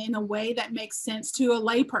visualizing it in a way that makes sense to a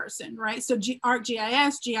layperson, right? So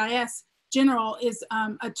ArcGIS, GIS General is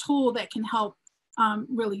a tool that can help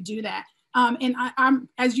really do that. And I'm,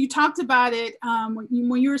 as you talked about it,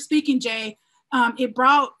 when you were speaking, Jay, it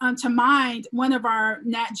brought to mind one of our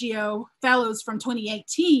NatGeo fellows from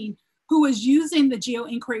 2018 who was using the geo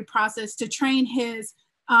inquiry process to train his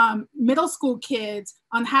middle school kids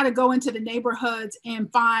on how to go into the neighborhoods and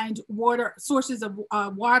find sources of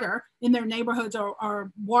water in their neighborhoods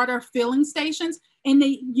or water filling stations. And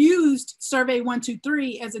they used Survey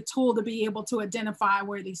 123 as a tool to be able to identify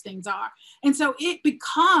where these things are. And so it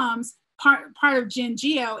becomes part of Gen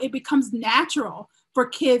Geo. It becomes natural for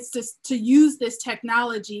kids to use this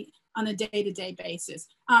technology on a day-to-day basis.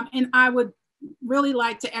 And I would really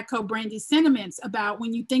like to echo Brandy's sentiments about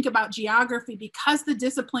when you think about geography, because the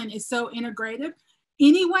discipline is so integrative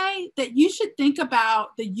anyway, that you should think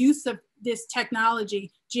about the use of this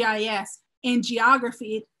technology, GIS, and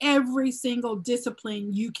geography in every single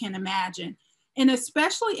discipline you can imagine. And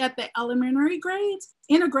especially at the elementary grades,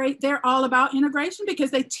 they're all about integration because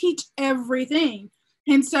they teach everything.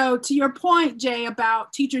 And so to your point, Jay,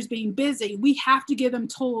 about teachers being busy, we have to give them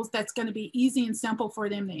tools that's going to be easy and simple for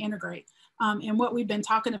them to integrate. And what we've been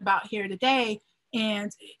talking about here today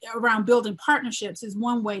and around building partnerships is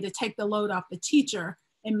one way to take the load off the teacher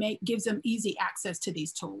and gives them easy access to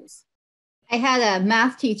these tools. I had a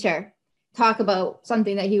math teacher talk about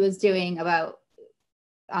something that he was doing about,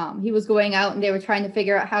 he was going out and they were trying to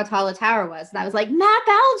figure out how tall a tower was. And I was like, map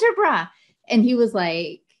algebra. And he was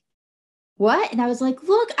like, what? And I was like,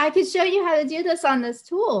 look, I could show you how to do this on this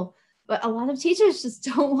tool. But a lot of teachers just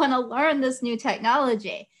don't want to learn this new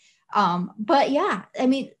technology. But yeah, I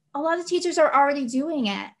mean, a lot of teachers are already doing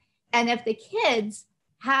it. And if the kids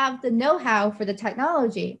have the know-how for the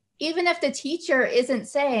technology, even if the teacher isn't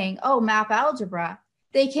saying, oh, map algebra,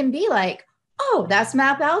 they can be like, oh, that's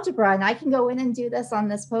map algebra, and I can go in and do this on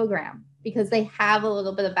this program because they have a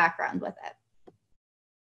little bit of background with it.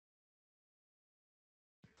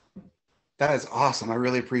 That is awesome. I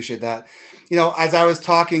really appreciate that. As I was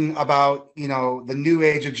talking about, the new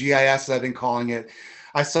age of GIS, as I've been calling it,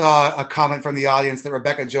 I saw a comment from the audience that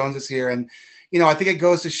Rebecca Jones is here. And, I think it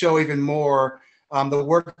goes to show even more the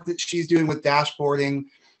work that she's doing with dashboarding.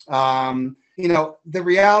 The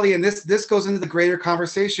reality, and this goes into the greater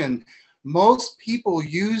conversation. Most people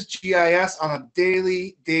use GIS on a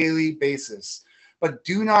daily basis, but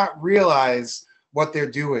do not realize what they're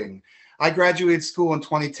doing. I graduated school in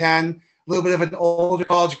 2010, a little bit of an older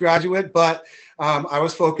college graduate, but I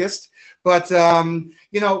was focused. But,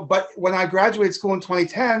 but when I graduated school in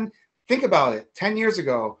 2010, think about it, 10 years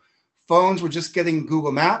ago, phones were just getting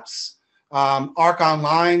Google Maps. Arc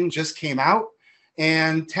Online just came out.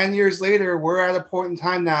 And 10 years later, we're at a point in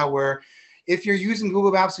time now where if you're using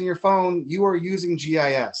Google Maps on your phone, you are using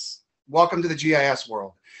GIS. Welcome to the GIS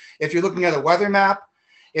world. If you're looking at a weather map,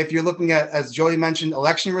 if you're looking at, as Jody mentioned,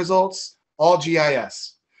 election results, all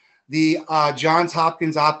GIS. The Johns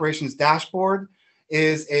Hopkins Operations Dashboard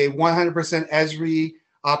is a 100% Esri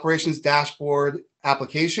Operations Dashboard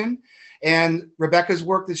application. And Rebecca's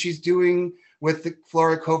work that she's doing with the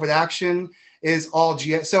Florida COVID Action is all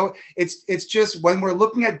GIS. So it's just when we're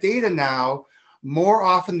looking at data now, more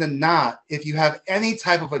often than not, if you have any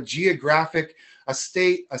type of a geographic, a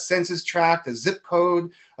state, a census tract, a zip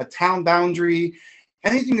code, a town boundary,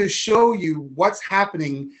 anything to show you what's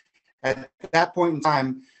happening at that point in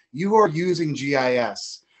time, you are using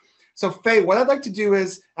GIS. So Faye, what I'd like to do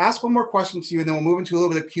is ask one more question to you, and then we'll move into a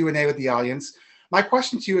little bit of Q&A with the audience. My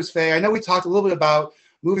question to you is, Faye, I know we talked a little bit about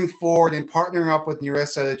moving forward and partnering up with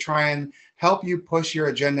NEURISA to try and help you push your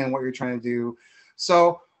agenda and what you're trying to do.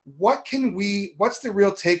 So what's the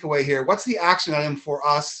real takeaway here? What's the action item for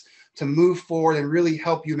us to move forward and really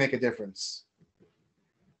help you make a difference?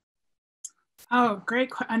 Oh,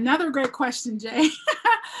 another great question, Jay.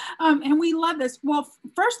 And we love this. Well,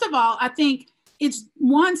 first of all, I think it's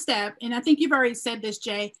one step, and I think you've already said this,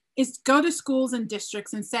 Jay, is go to schools and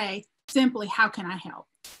districts and say simply, how can I help,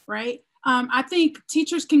 right? I think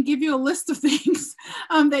teachers can give you a list of things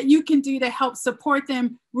that you can do to help support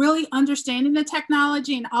them really understanding the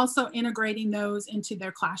technology and also integrating those into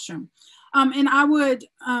their classroom. And I would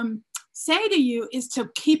say to you is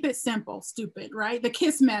to keep it simple, stupid, right? The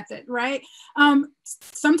KISS method, right?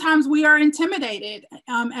 Sometimes we are intimidated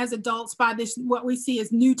as adults by this, what we see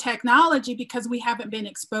as new technology because we haven't been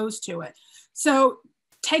exposed to it. So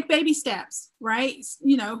take baby steps, right?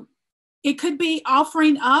 You know, it could be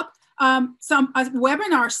offering up a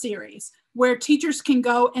webinar series where teachers can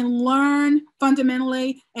go and learn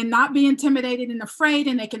fundamentally and not be intimidated and afraid,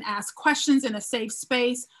 and they can ask questions in a safe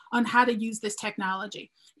space on how to use this technology.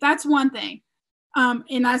 That's one thing.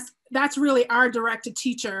 And that's really our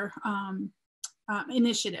direct-to-teacher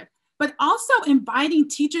initiative. But also inviting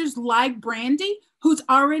teachers like Brandy, who's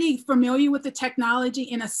already familiar with the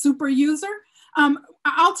technology and a super user.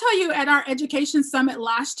 I'll tell you, at our Education Summit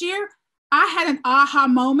last year, I had an aha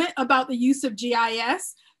moment about the use of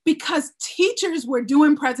GIS because teachers were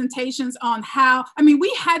doing presentations on how, I mean,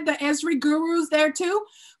 we had the Esri gurus there too,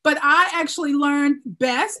 but I actually learned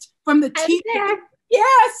best from the teachers.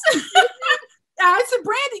 Yes. I said,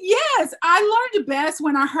 Brandy, yes, I learned best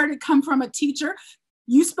when I heard it come from a teacher.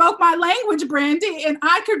 You spoke my language, Brandy, and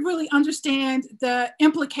I could really understand the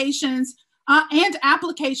implications and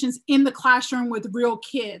applications in the classroom with real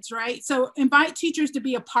kids, right? So invite teachers to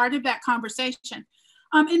be a part of that conversation.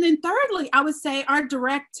 And then thirdly, I would say our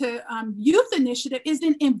direct to youth initiative is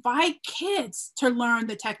then invite kids to learn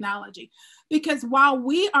the technology. Because while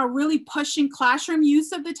we are really pushing classroom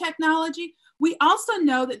use of the technology, we also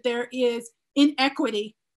know that there is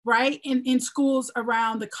inequity, right, in schools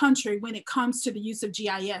around the country when it comes to the use of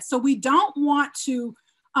GIS. So we don't want to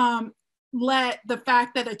let the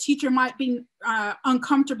fact that a teacher might be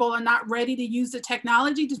uncomfortable and not ready to use the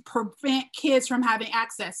technology to prevent kids from having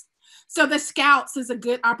access. So the Scouts is a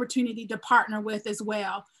good opportunity to partner with as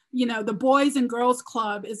well. You know, the Boys and Girls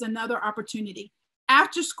Club is another opportunity.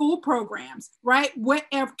 After school programs, right?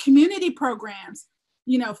 Whatever, community programs,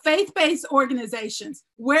 you know, faith-based organizations,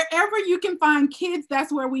 wherever you can find kids,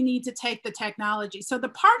 that's where we need to take the technology. So the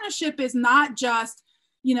partnership is not just,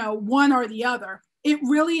 you know, one or the other. It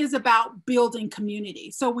really is about building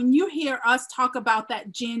community. So when you hear us talk about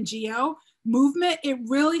that Gen Geo movement, it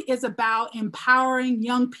really is about empowering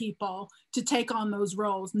young people to take on those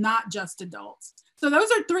roles, not just adults. So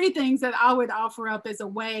those are three things that I would offer up as a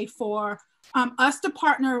way for us to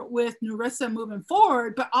partner with NEURISA moving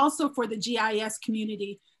forward, but also for the GIS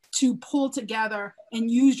community to pull together and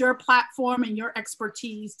use your platform and your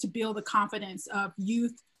expertise to build the confidence of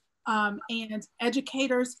youth and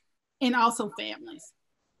educators and also families.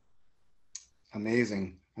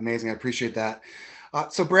 Amazing, amazing. I appreciate that.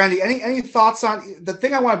 So Brandy, any thoughts on the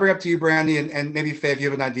thing I want to bring up to you, Brandy, and maybe Faye, if you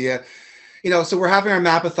have an idea. You know, so we're having our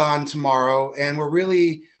Mapathon tomorrow, and we're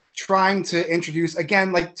really trying to introduce,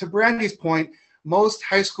 again, like to Brandy's point, most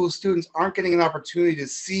high school students aren't getting an opportunity to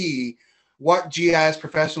see what GIS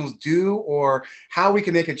professionals do or how we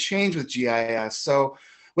can make a change with GIS. So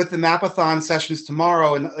with the Mapathon sessions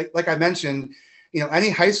tomorrow, and like I mentioned, you know, any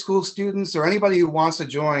high school students or anybody who wants to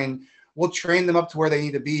join, we'll train them up to where they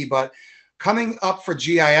need to be. But coming up for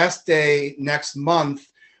GIS Day next month,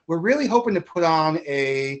 we're really hoping to put on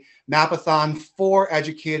a Mapathon for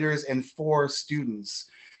educators and for students.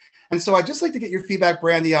 And so I'd just like to get your feedback,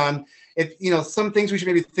 Brandy, on, if, some things we should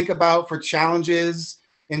maybe think about for challenges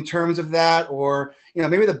in terms of that, or,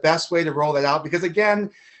 maybe the best way to roll that out. Because again,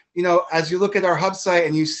 as you look at our hub site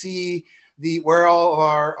and you see where all of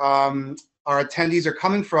our attendees are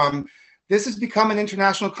coming from, this has become an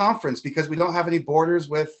international conference because we don't have any borders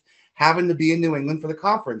with having to be in New England for the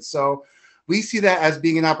conference. So we see that as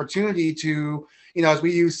being an opportunity to, as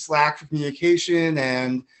we use Slack for communication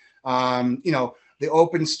and, the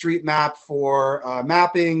OpenStreetMap for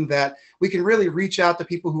mapping, that we can really reach out to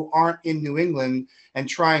people who aren't in New England and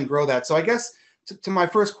try and grow that. So I guess to my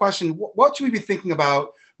first question, what should we be thinking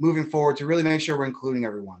about moving forward to really make sure we're including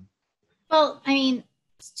everyone? Well, I mean,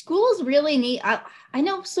 schools really need, I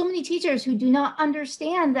know so many teachers who do not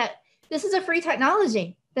understand that this is a free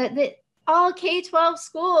technology, that all K-12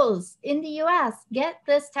 schools in the US get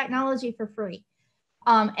this technology for free.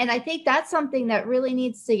 And I think that's something that really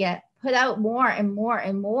needs to get put out more and more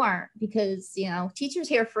and more, because, teachers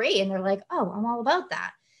hear free and they're like, oh, I'm all about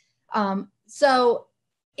that. So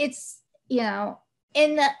it's,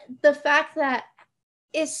 in the fact that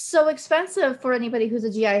it's so expensive for anybody who's a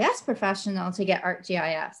GIS professional to get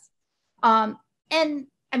ArcGIS. And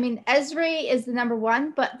I mean, Esri is the number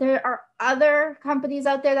one, but there are other companies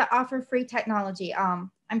out there that offer free technology. I'm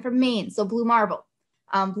from Maine, so Blue Marble.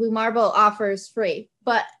 Blue Marble offers free,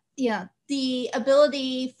 but the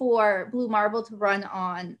ability for Blue Marble to run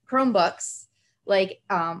on Chromebooks like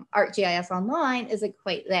ArcGIS Online isn't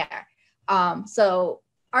quite there. So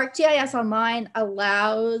ArcGIS Online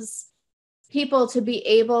allows people to be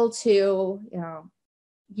able to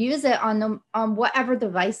use it on whatever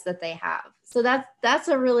device that they have. So that's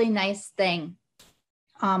a really nice thing.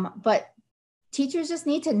 But teachers just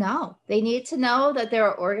need to know. They need to know that there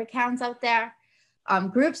are org accounts out there.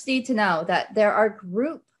 Groups need to know that there are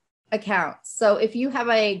group accounts. So if you have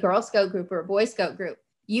a Girl Scout group or a Boy Scout group,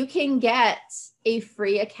 you can get a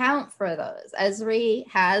free account for those. Esri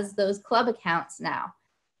has those club accounts now.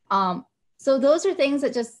 So those are things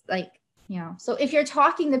that just so if you're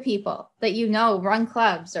talking to people that run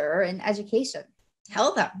clubs or are in education,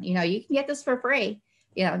 tell them, you can get this for free.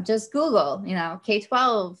 Just Google,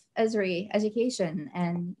 K-12 Esri education,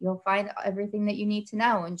 and you'll find everything that you need to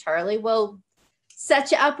know. And Charlie will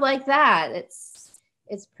set you up like that.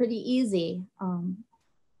 It's pretty easy.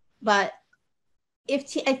 But I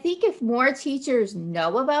think if more teachers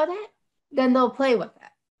know about it, then they'll play with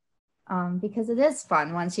it. Because it is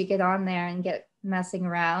fun once you get on there and get messing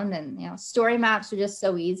around, and story maps are just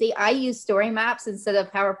so easy. I use story maps instead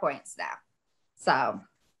of PowerPoints now. So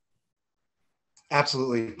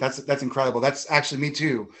absolutely, that's incredible. That's actually me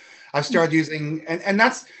too. I've started using, and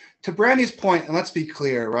that's to Brandy's point, and let's be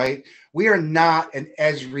clear, right? We are not an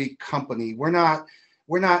Esri company. We're not,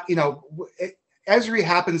 Esri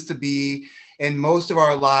happens to be in most of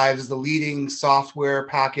our lives the leading software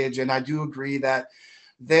package, and I do agree that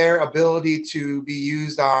their ability to be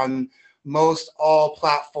used on most all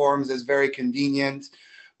platforms is very convenient.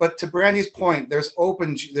 But to Brandy's point, there's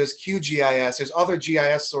QGIS, there's other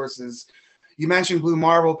GIS sources. You mentioned Blue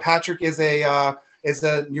Marble. Patrick is a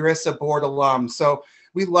NEURISA board alum, so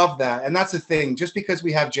we love that. And that's the thing. Just because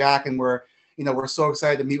we have Jack and we're so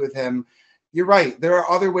excited to meet with him, you're right. There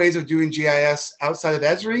are other ways of doing GIS outside of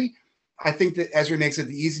Esri. I think that Esri makes it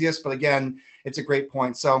the easiest, but again, it's a great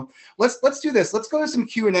point. So let's do this. Let's go to some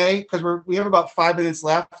Q&A because we have about 5 minutes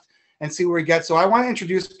left and see where we get. So I want to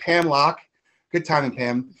introduce Pam Locke. Good timing,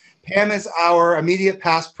 Pam. Pam is our immediate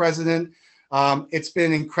past president. It's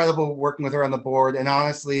been incredible working with her on the board. And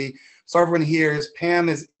honestly, so everyone hears, Pam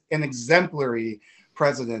is an exemplary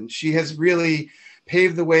president. She has really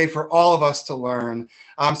paved the way for all of us to learn.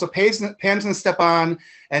 So Pam's going to step on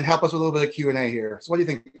and help us with a little bit of Q&A here. So what do you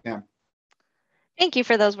think, Pam? Thank you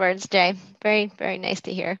for those words, Jay. Very, very nice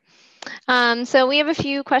to hear. So we have a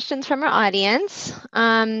few questions from our audience.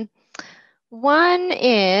 One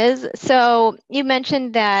is, so you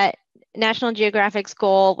mentioned that National Geographic's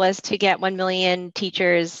goal was to get 1 million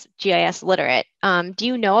teachers GIS literate. Do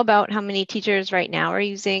you know about how many teachers right now are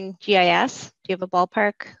using GIS? Do you have a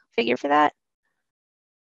ballpark figure for that?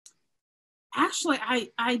 Actually,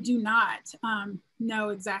 I do not know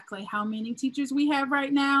exactly how many teachers we have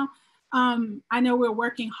right now. I know we're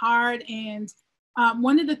working hard, and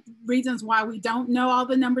one of the reasons why we don't know all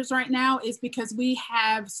the numbers right now is because we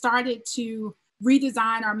have started to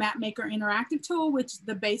redesign our MapMaker interactive tool, which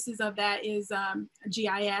the basis of that is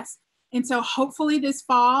GIS. And so hopefully this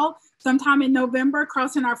fall, sometime in November,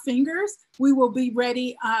 crossing our fingers, we will be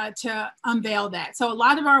ready to unveil that. So a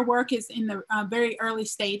lot of our work is in the very early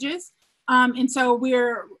stages. And so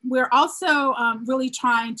we're also really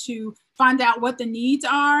trying to find out what the needs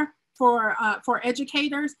are for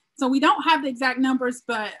educators. So we don't have the exact numbers,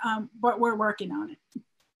 but we're working on it.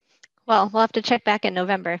 Well, we'll have to check back in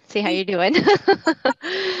November, see how you're doing.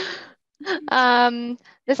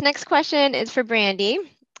 This next question is for Brandy.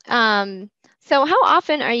 So how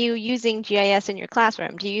often are you using GIS in your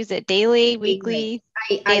classroom? Do you use it daily, weekly?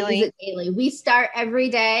 I use it daily. We start every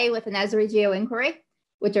day with an Esri Geo inquiry,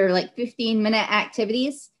 which are like 15-minute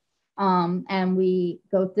activities. And we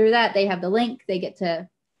go through that. They have the link. They get to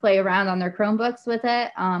play around on their Chromebooks with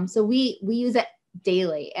it. So we use it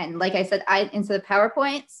daily. And like I said, instead of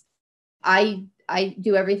PowerPoints, I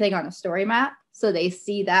do everything on a story map. So they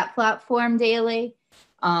see that platform daily.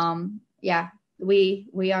 Yeah,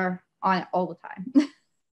 we are on it all the time.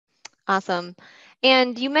 Awesome.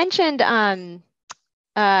 And you mentioned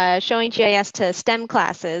showing GIS to STEM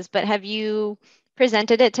classes, but have you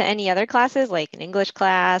presented it to any other classes, like an English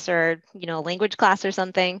class or, language class or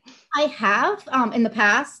something? I have in the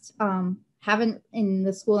past, haven't in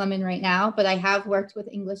the school I'm in right now, but I have worked with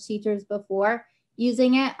English teachers before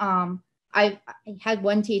using it. I had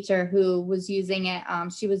one teacher who was using it.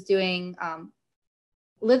 She was doing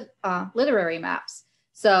literary maps.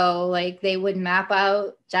 So like they would map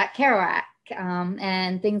out Jack Kerouac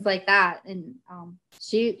and things like that. And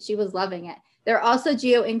she was loving it. There are also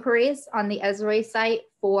geo inquiries on the Esri site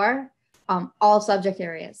for all subject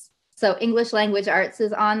areas. So English language arts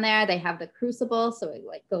is on there. They have the Crucible. So it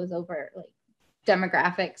like goes over like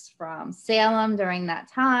demographics from Salem during that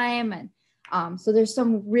time. And so there's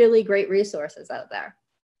some really great resources out there.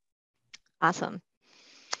 Awesome.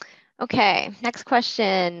 Okay, next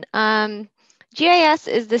question. GIS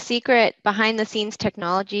is the secret behind the scenes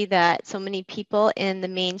technology that so many people in the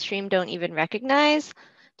mainstream don't even recognize.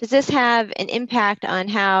 Does this have an impact on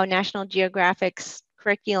how National Geographic's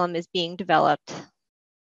curriculum is being developed?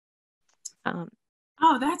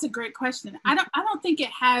 Oh, that's a great question. I don't think it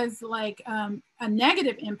has like a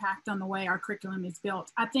negative impact on the way our curriculum is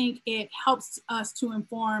built. I think it helps us to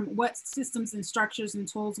inform what systems and structures and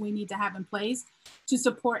tools we need to have in place to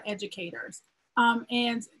support educators.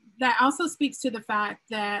 And that also speaks to the fact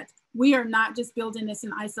that we are not just building this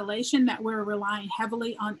in isolation, that we're relying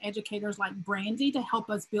heavily on educators like Brandy to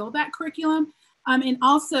help us build that curriculum, and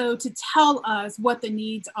also to tell us what the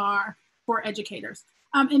needs are for educators.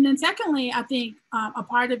 And then secondly, I think a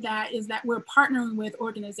part of that is that we're partnering with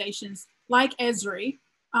organizations like Esri,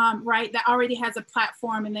 right, that already has a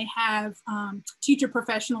platform and they have teacher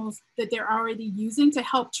professionals that they're already using to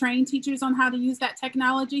help train teachers on how to use that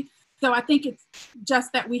technology. So I think it's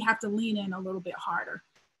just that we have to lean in a little bit harder.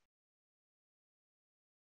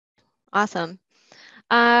 Awesome.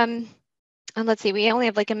 And let's see, we only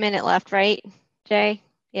have like a minute left, right, Jay?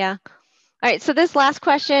 Yeah. All right, so this last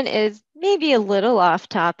question is maybe a little off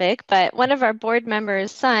topic, but one of our board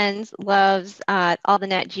members' sons loves all the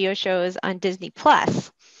NatGeo shows on Disney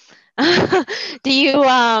Plus. Do you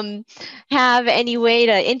have any way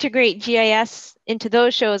to integrate GIS into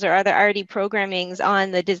those shows, or are there already programmings on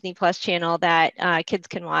the Disney Plus channel that kids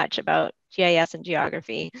can watch about GIS and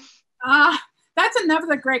geography? That's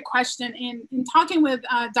another great question. In talking with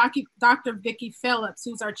Dr. Vicki Phillips,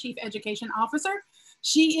 who's our Chief Education Officer,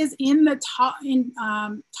 she is in the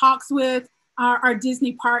talks with our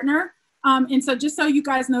Disney partner. And so just so you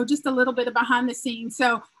guys know, just a little bit behind the scenes.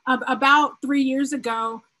 So about 3 years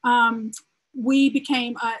ago, we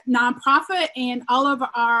became a nonprofit, and all of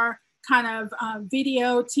our kind of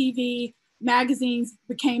video, TV, magazines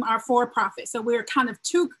became our for-profit. So we're kind of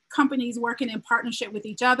two companies working in partnership with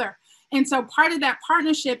each other. And so part of that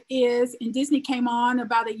partnership is, and Disney came on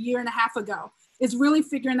about 1.5 years ago, is really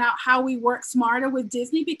figuring out how we work smarter with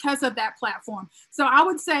Disney because of that platform. So I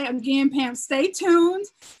would say, again, Pam, stay tuned.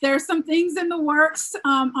 There are some things in the works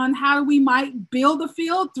on how we might build a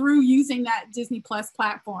field through using that Disney Plus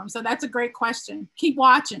platform. So that's a great question. Keep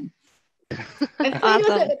watching. I've played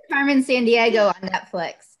with it with Carmen Sandiego on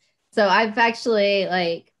Netflix. So I've actually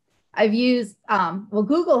I've used, well,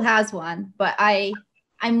 Google has one, but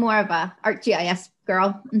I'm more of a ArcGIS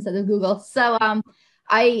girl instead of Google. So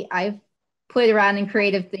I've played around in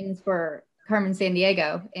creative things for Carmen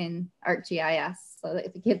Sandiego in ArcGIS so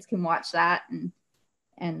that the kids can watch that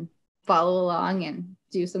and follow along and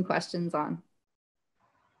do some questions on.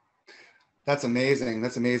 That's amazing.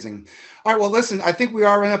 That's amazing. All right. Well, listen, I think we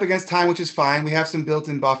are running up against time, which is fine. We have some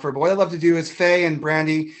built-in buffer. But what I'd love to do is Faye and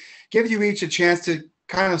Brandy, give you each a chance to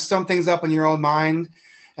kind of sum things up in your own mind.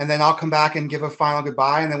 And then I'll come back and give a final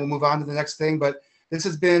goodbye, and then we'll move on to the next thing. But this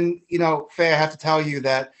has been, Faye, I have to tell you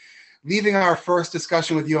that leaving our first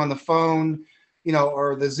discussion with you on the phone,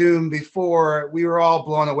 or the Zoom before, we were all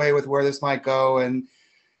blown away with where this might go. And,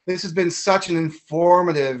 This has been such an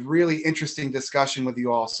informative, really interesting discussion with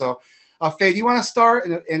you all. So, Faye, do you want to start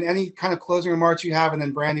in any kind of closing remarks you have, and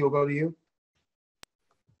then Brandy will go to you?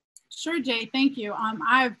 Sure, Jay, thank you.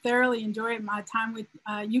 I've thoroughly enjoyed my time with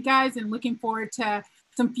you guys and looking forward to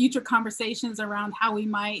some future conversations around how we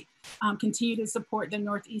might continue to support the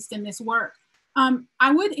Northeast in this work.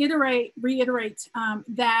 I would reiterate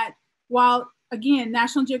that while, again,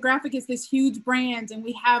 National Geographic is this huge brand and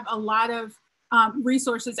we have a lot of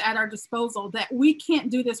resources at our disposal, that we can't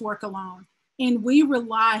do this work alone. And we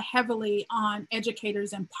rely heavily on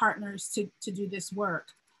educators and partners to do this work,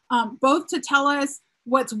 both to tell us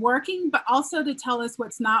what's working, but also to tell us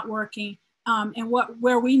what's not working and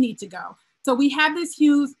where we need to go. So we have this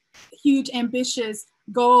huge ambitious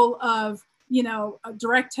goal of,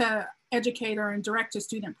 direct to educator and direct to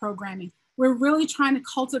student programming. We're really trying to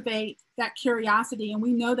cultivate that curiosity. And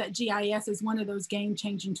we know that GIS is one of those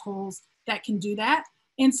game-changing tools that can do that.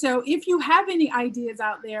 And so if you have any ideas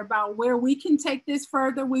out there about where we can take this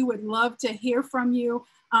further, we would love to hear from you.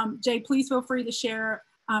 Jay, please feel free to share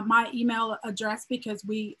my email address, because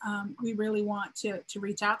we really want to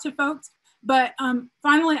reach out to folks. But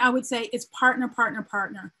finally, I would say it's partner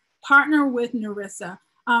with NEURISA.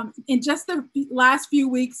 In just the last few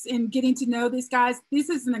weeks in getting to know these guys, this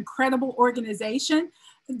is an incredible organization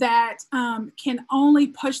that can only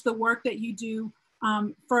push the work that you do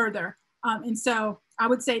further. And so I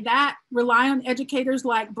would say that rely on educators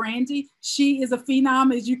like Brandy. She is a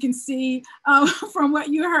phenom, as you can see from what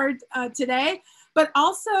you heard today. But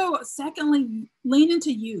also, secondly, lean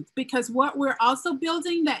into youth, because what we're also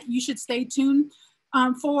building that you should stay tuned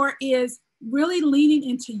for is really leaning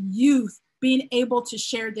into youth being able to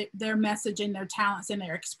share their message and their talents and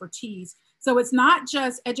their expertise. So it's not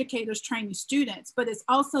just educators training students, but it's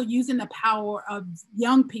also using the power of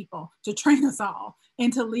young people to train us all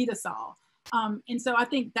and to lead us all. And so I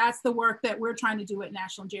think that's the work that we're trying to do at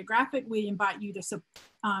National Geographic. We invite you to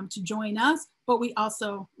join us, but we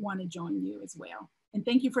also want to join you as well. And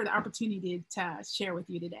thank you for the opportunity to share with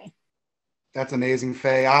you today. That's amazing,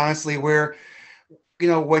 Faye. Honestly,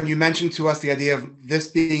 when you mentioned to us the idea of this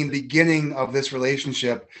being the beginning of this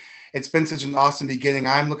relationship, it's been such an awesome beginning.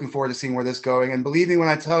 I'm looking forward to seeing where this is going. And believe me when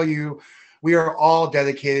I tell you, we are all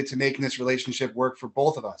dedicated to making this relationship work for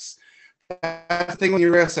both of us. That's the thing with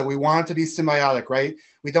NEURISA, we want it to be symbiotic, right?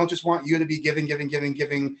 We don't just want you to be giving.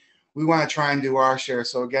 We want to try and do our share.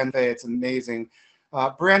 So again, Faye, it's amazing.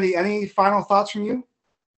 Brandy, any final thoughts from you?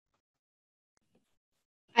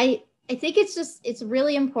 I think it's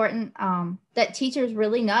really important that teachers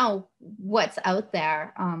really know what's out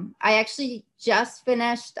there. I actually just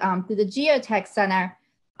finished through the Geotech Center,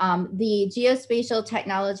 the Geospatial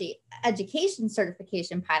Technology Education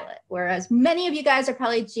Certification Pilot, whereas many of you guys are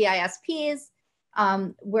probably GISPs.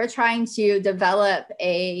 We're trying to develop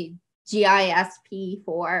a GISP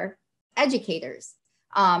for educators.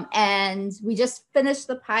 And we just finished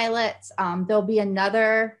the pilot. There'll be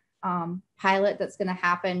another pilot that's going to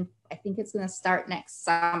happen. I think it's going to start next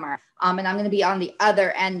summer. And I'm going to be on the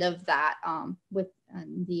other end of that with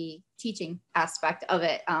the teaching aspect of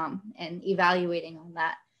it and evaluating on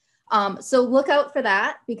that. So look out for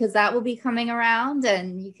that, because that will be coming around,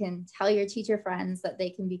 and you can tell your teacher friends that they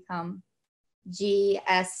can become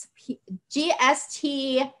GST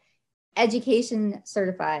education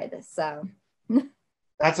certified. So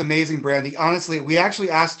that's amazing, Brandy. Honestly, we actually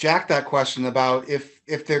asked Jack that question about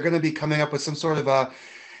if they're going to be coming up with some sort of a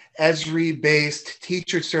Esri-based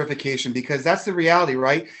teacher certification, because that's the reality,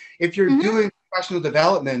 right? If you're doing professional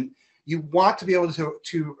development, you want to be able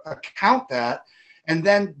to account that and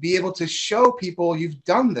then be able to show people you've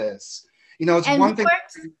done this. It's one thing.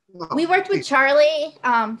 We worked with Charlie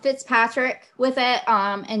Fitzpatrick with it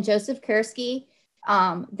and Joseph Kursky.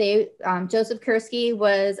 Joseph Kursky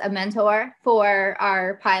was a mentor for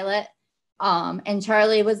our pilot. And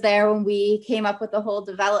Charlie was there when we came up with the whole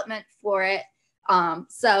development for it.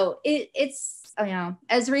 So it's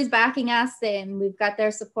Esri's backing us, and we've got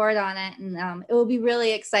their support on it, and it will be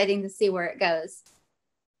really exciting to see where it goes.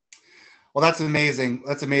 Well, that's amazing.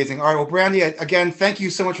 That's amazing. All right. Well, Brandy, again, thank you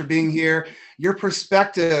so much for being here. Your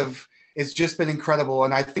perspective has just been incredible.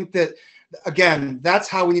 And I think that, again, that's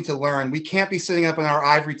how we need to learn. We can't be sitting up in our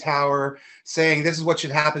ivory tower saying this is what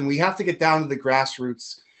should happen. We have to get down to the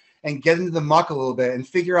grassroots and get into the muck a little bit and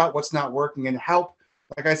figure out what's not working and help,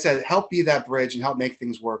 like I said, help be that bridge and help make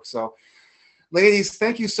things work. So ladies,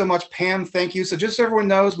 thank you so much. Pam, thank you. So just so everyone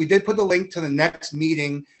knows, we did put the link to the next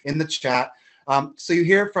meeting in the chat. So you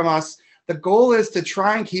hear from us. The goal is to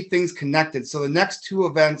try and keep things connected. So the next two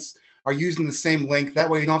events are using the same link. That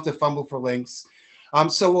way you don't have to fumble for links.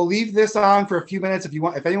 So we'll leave this on for a few minutes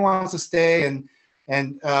if anyone wants to stay and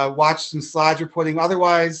and watch some slides we're putting.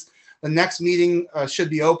 Otherwise, the next meeting should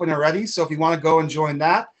be open already. So if you want to go and join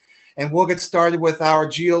that, and we'll get started with our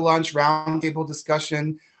Geo Lunch roundtable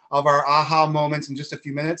discussion of our aha moments in just a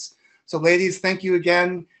few minutes. So ladies, thank you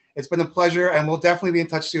again. It's been a pleasure, and we'll definitely be in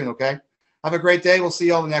touch soon, okay? Have a great day. We'll see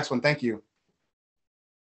you all in the next one. Thank you.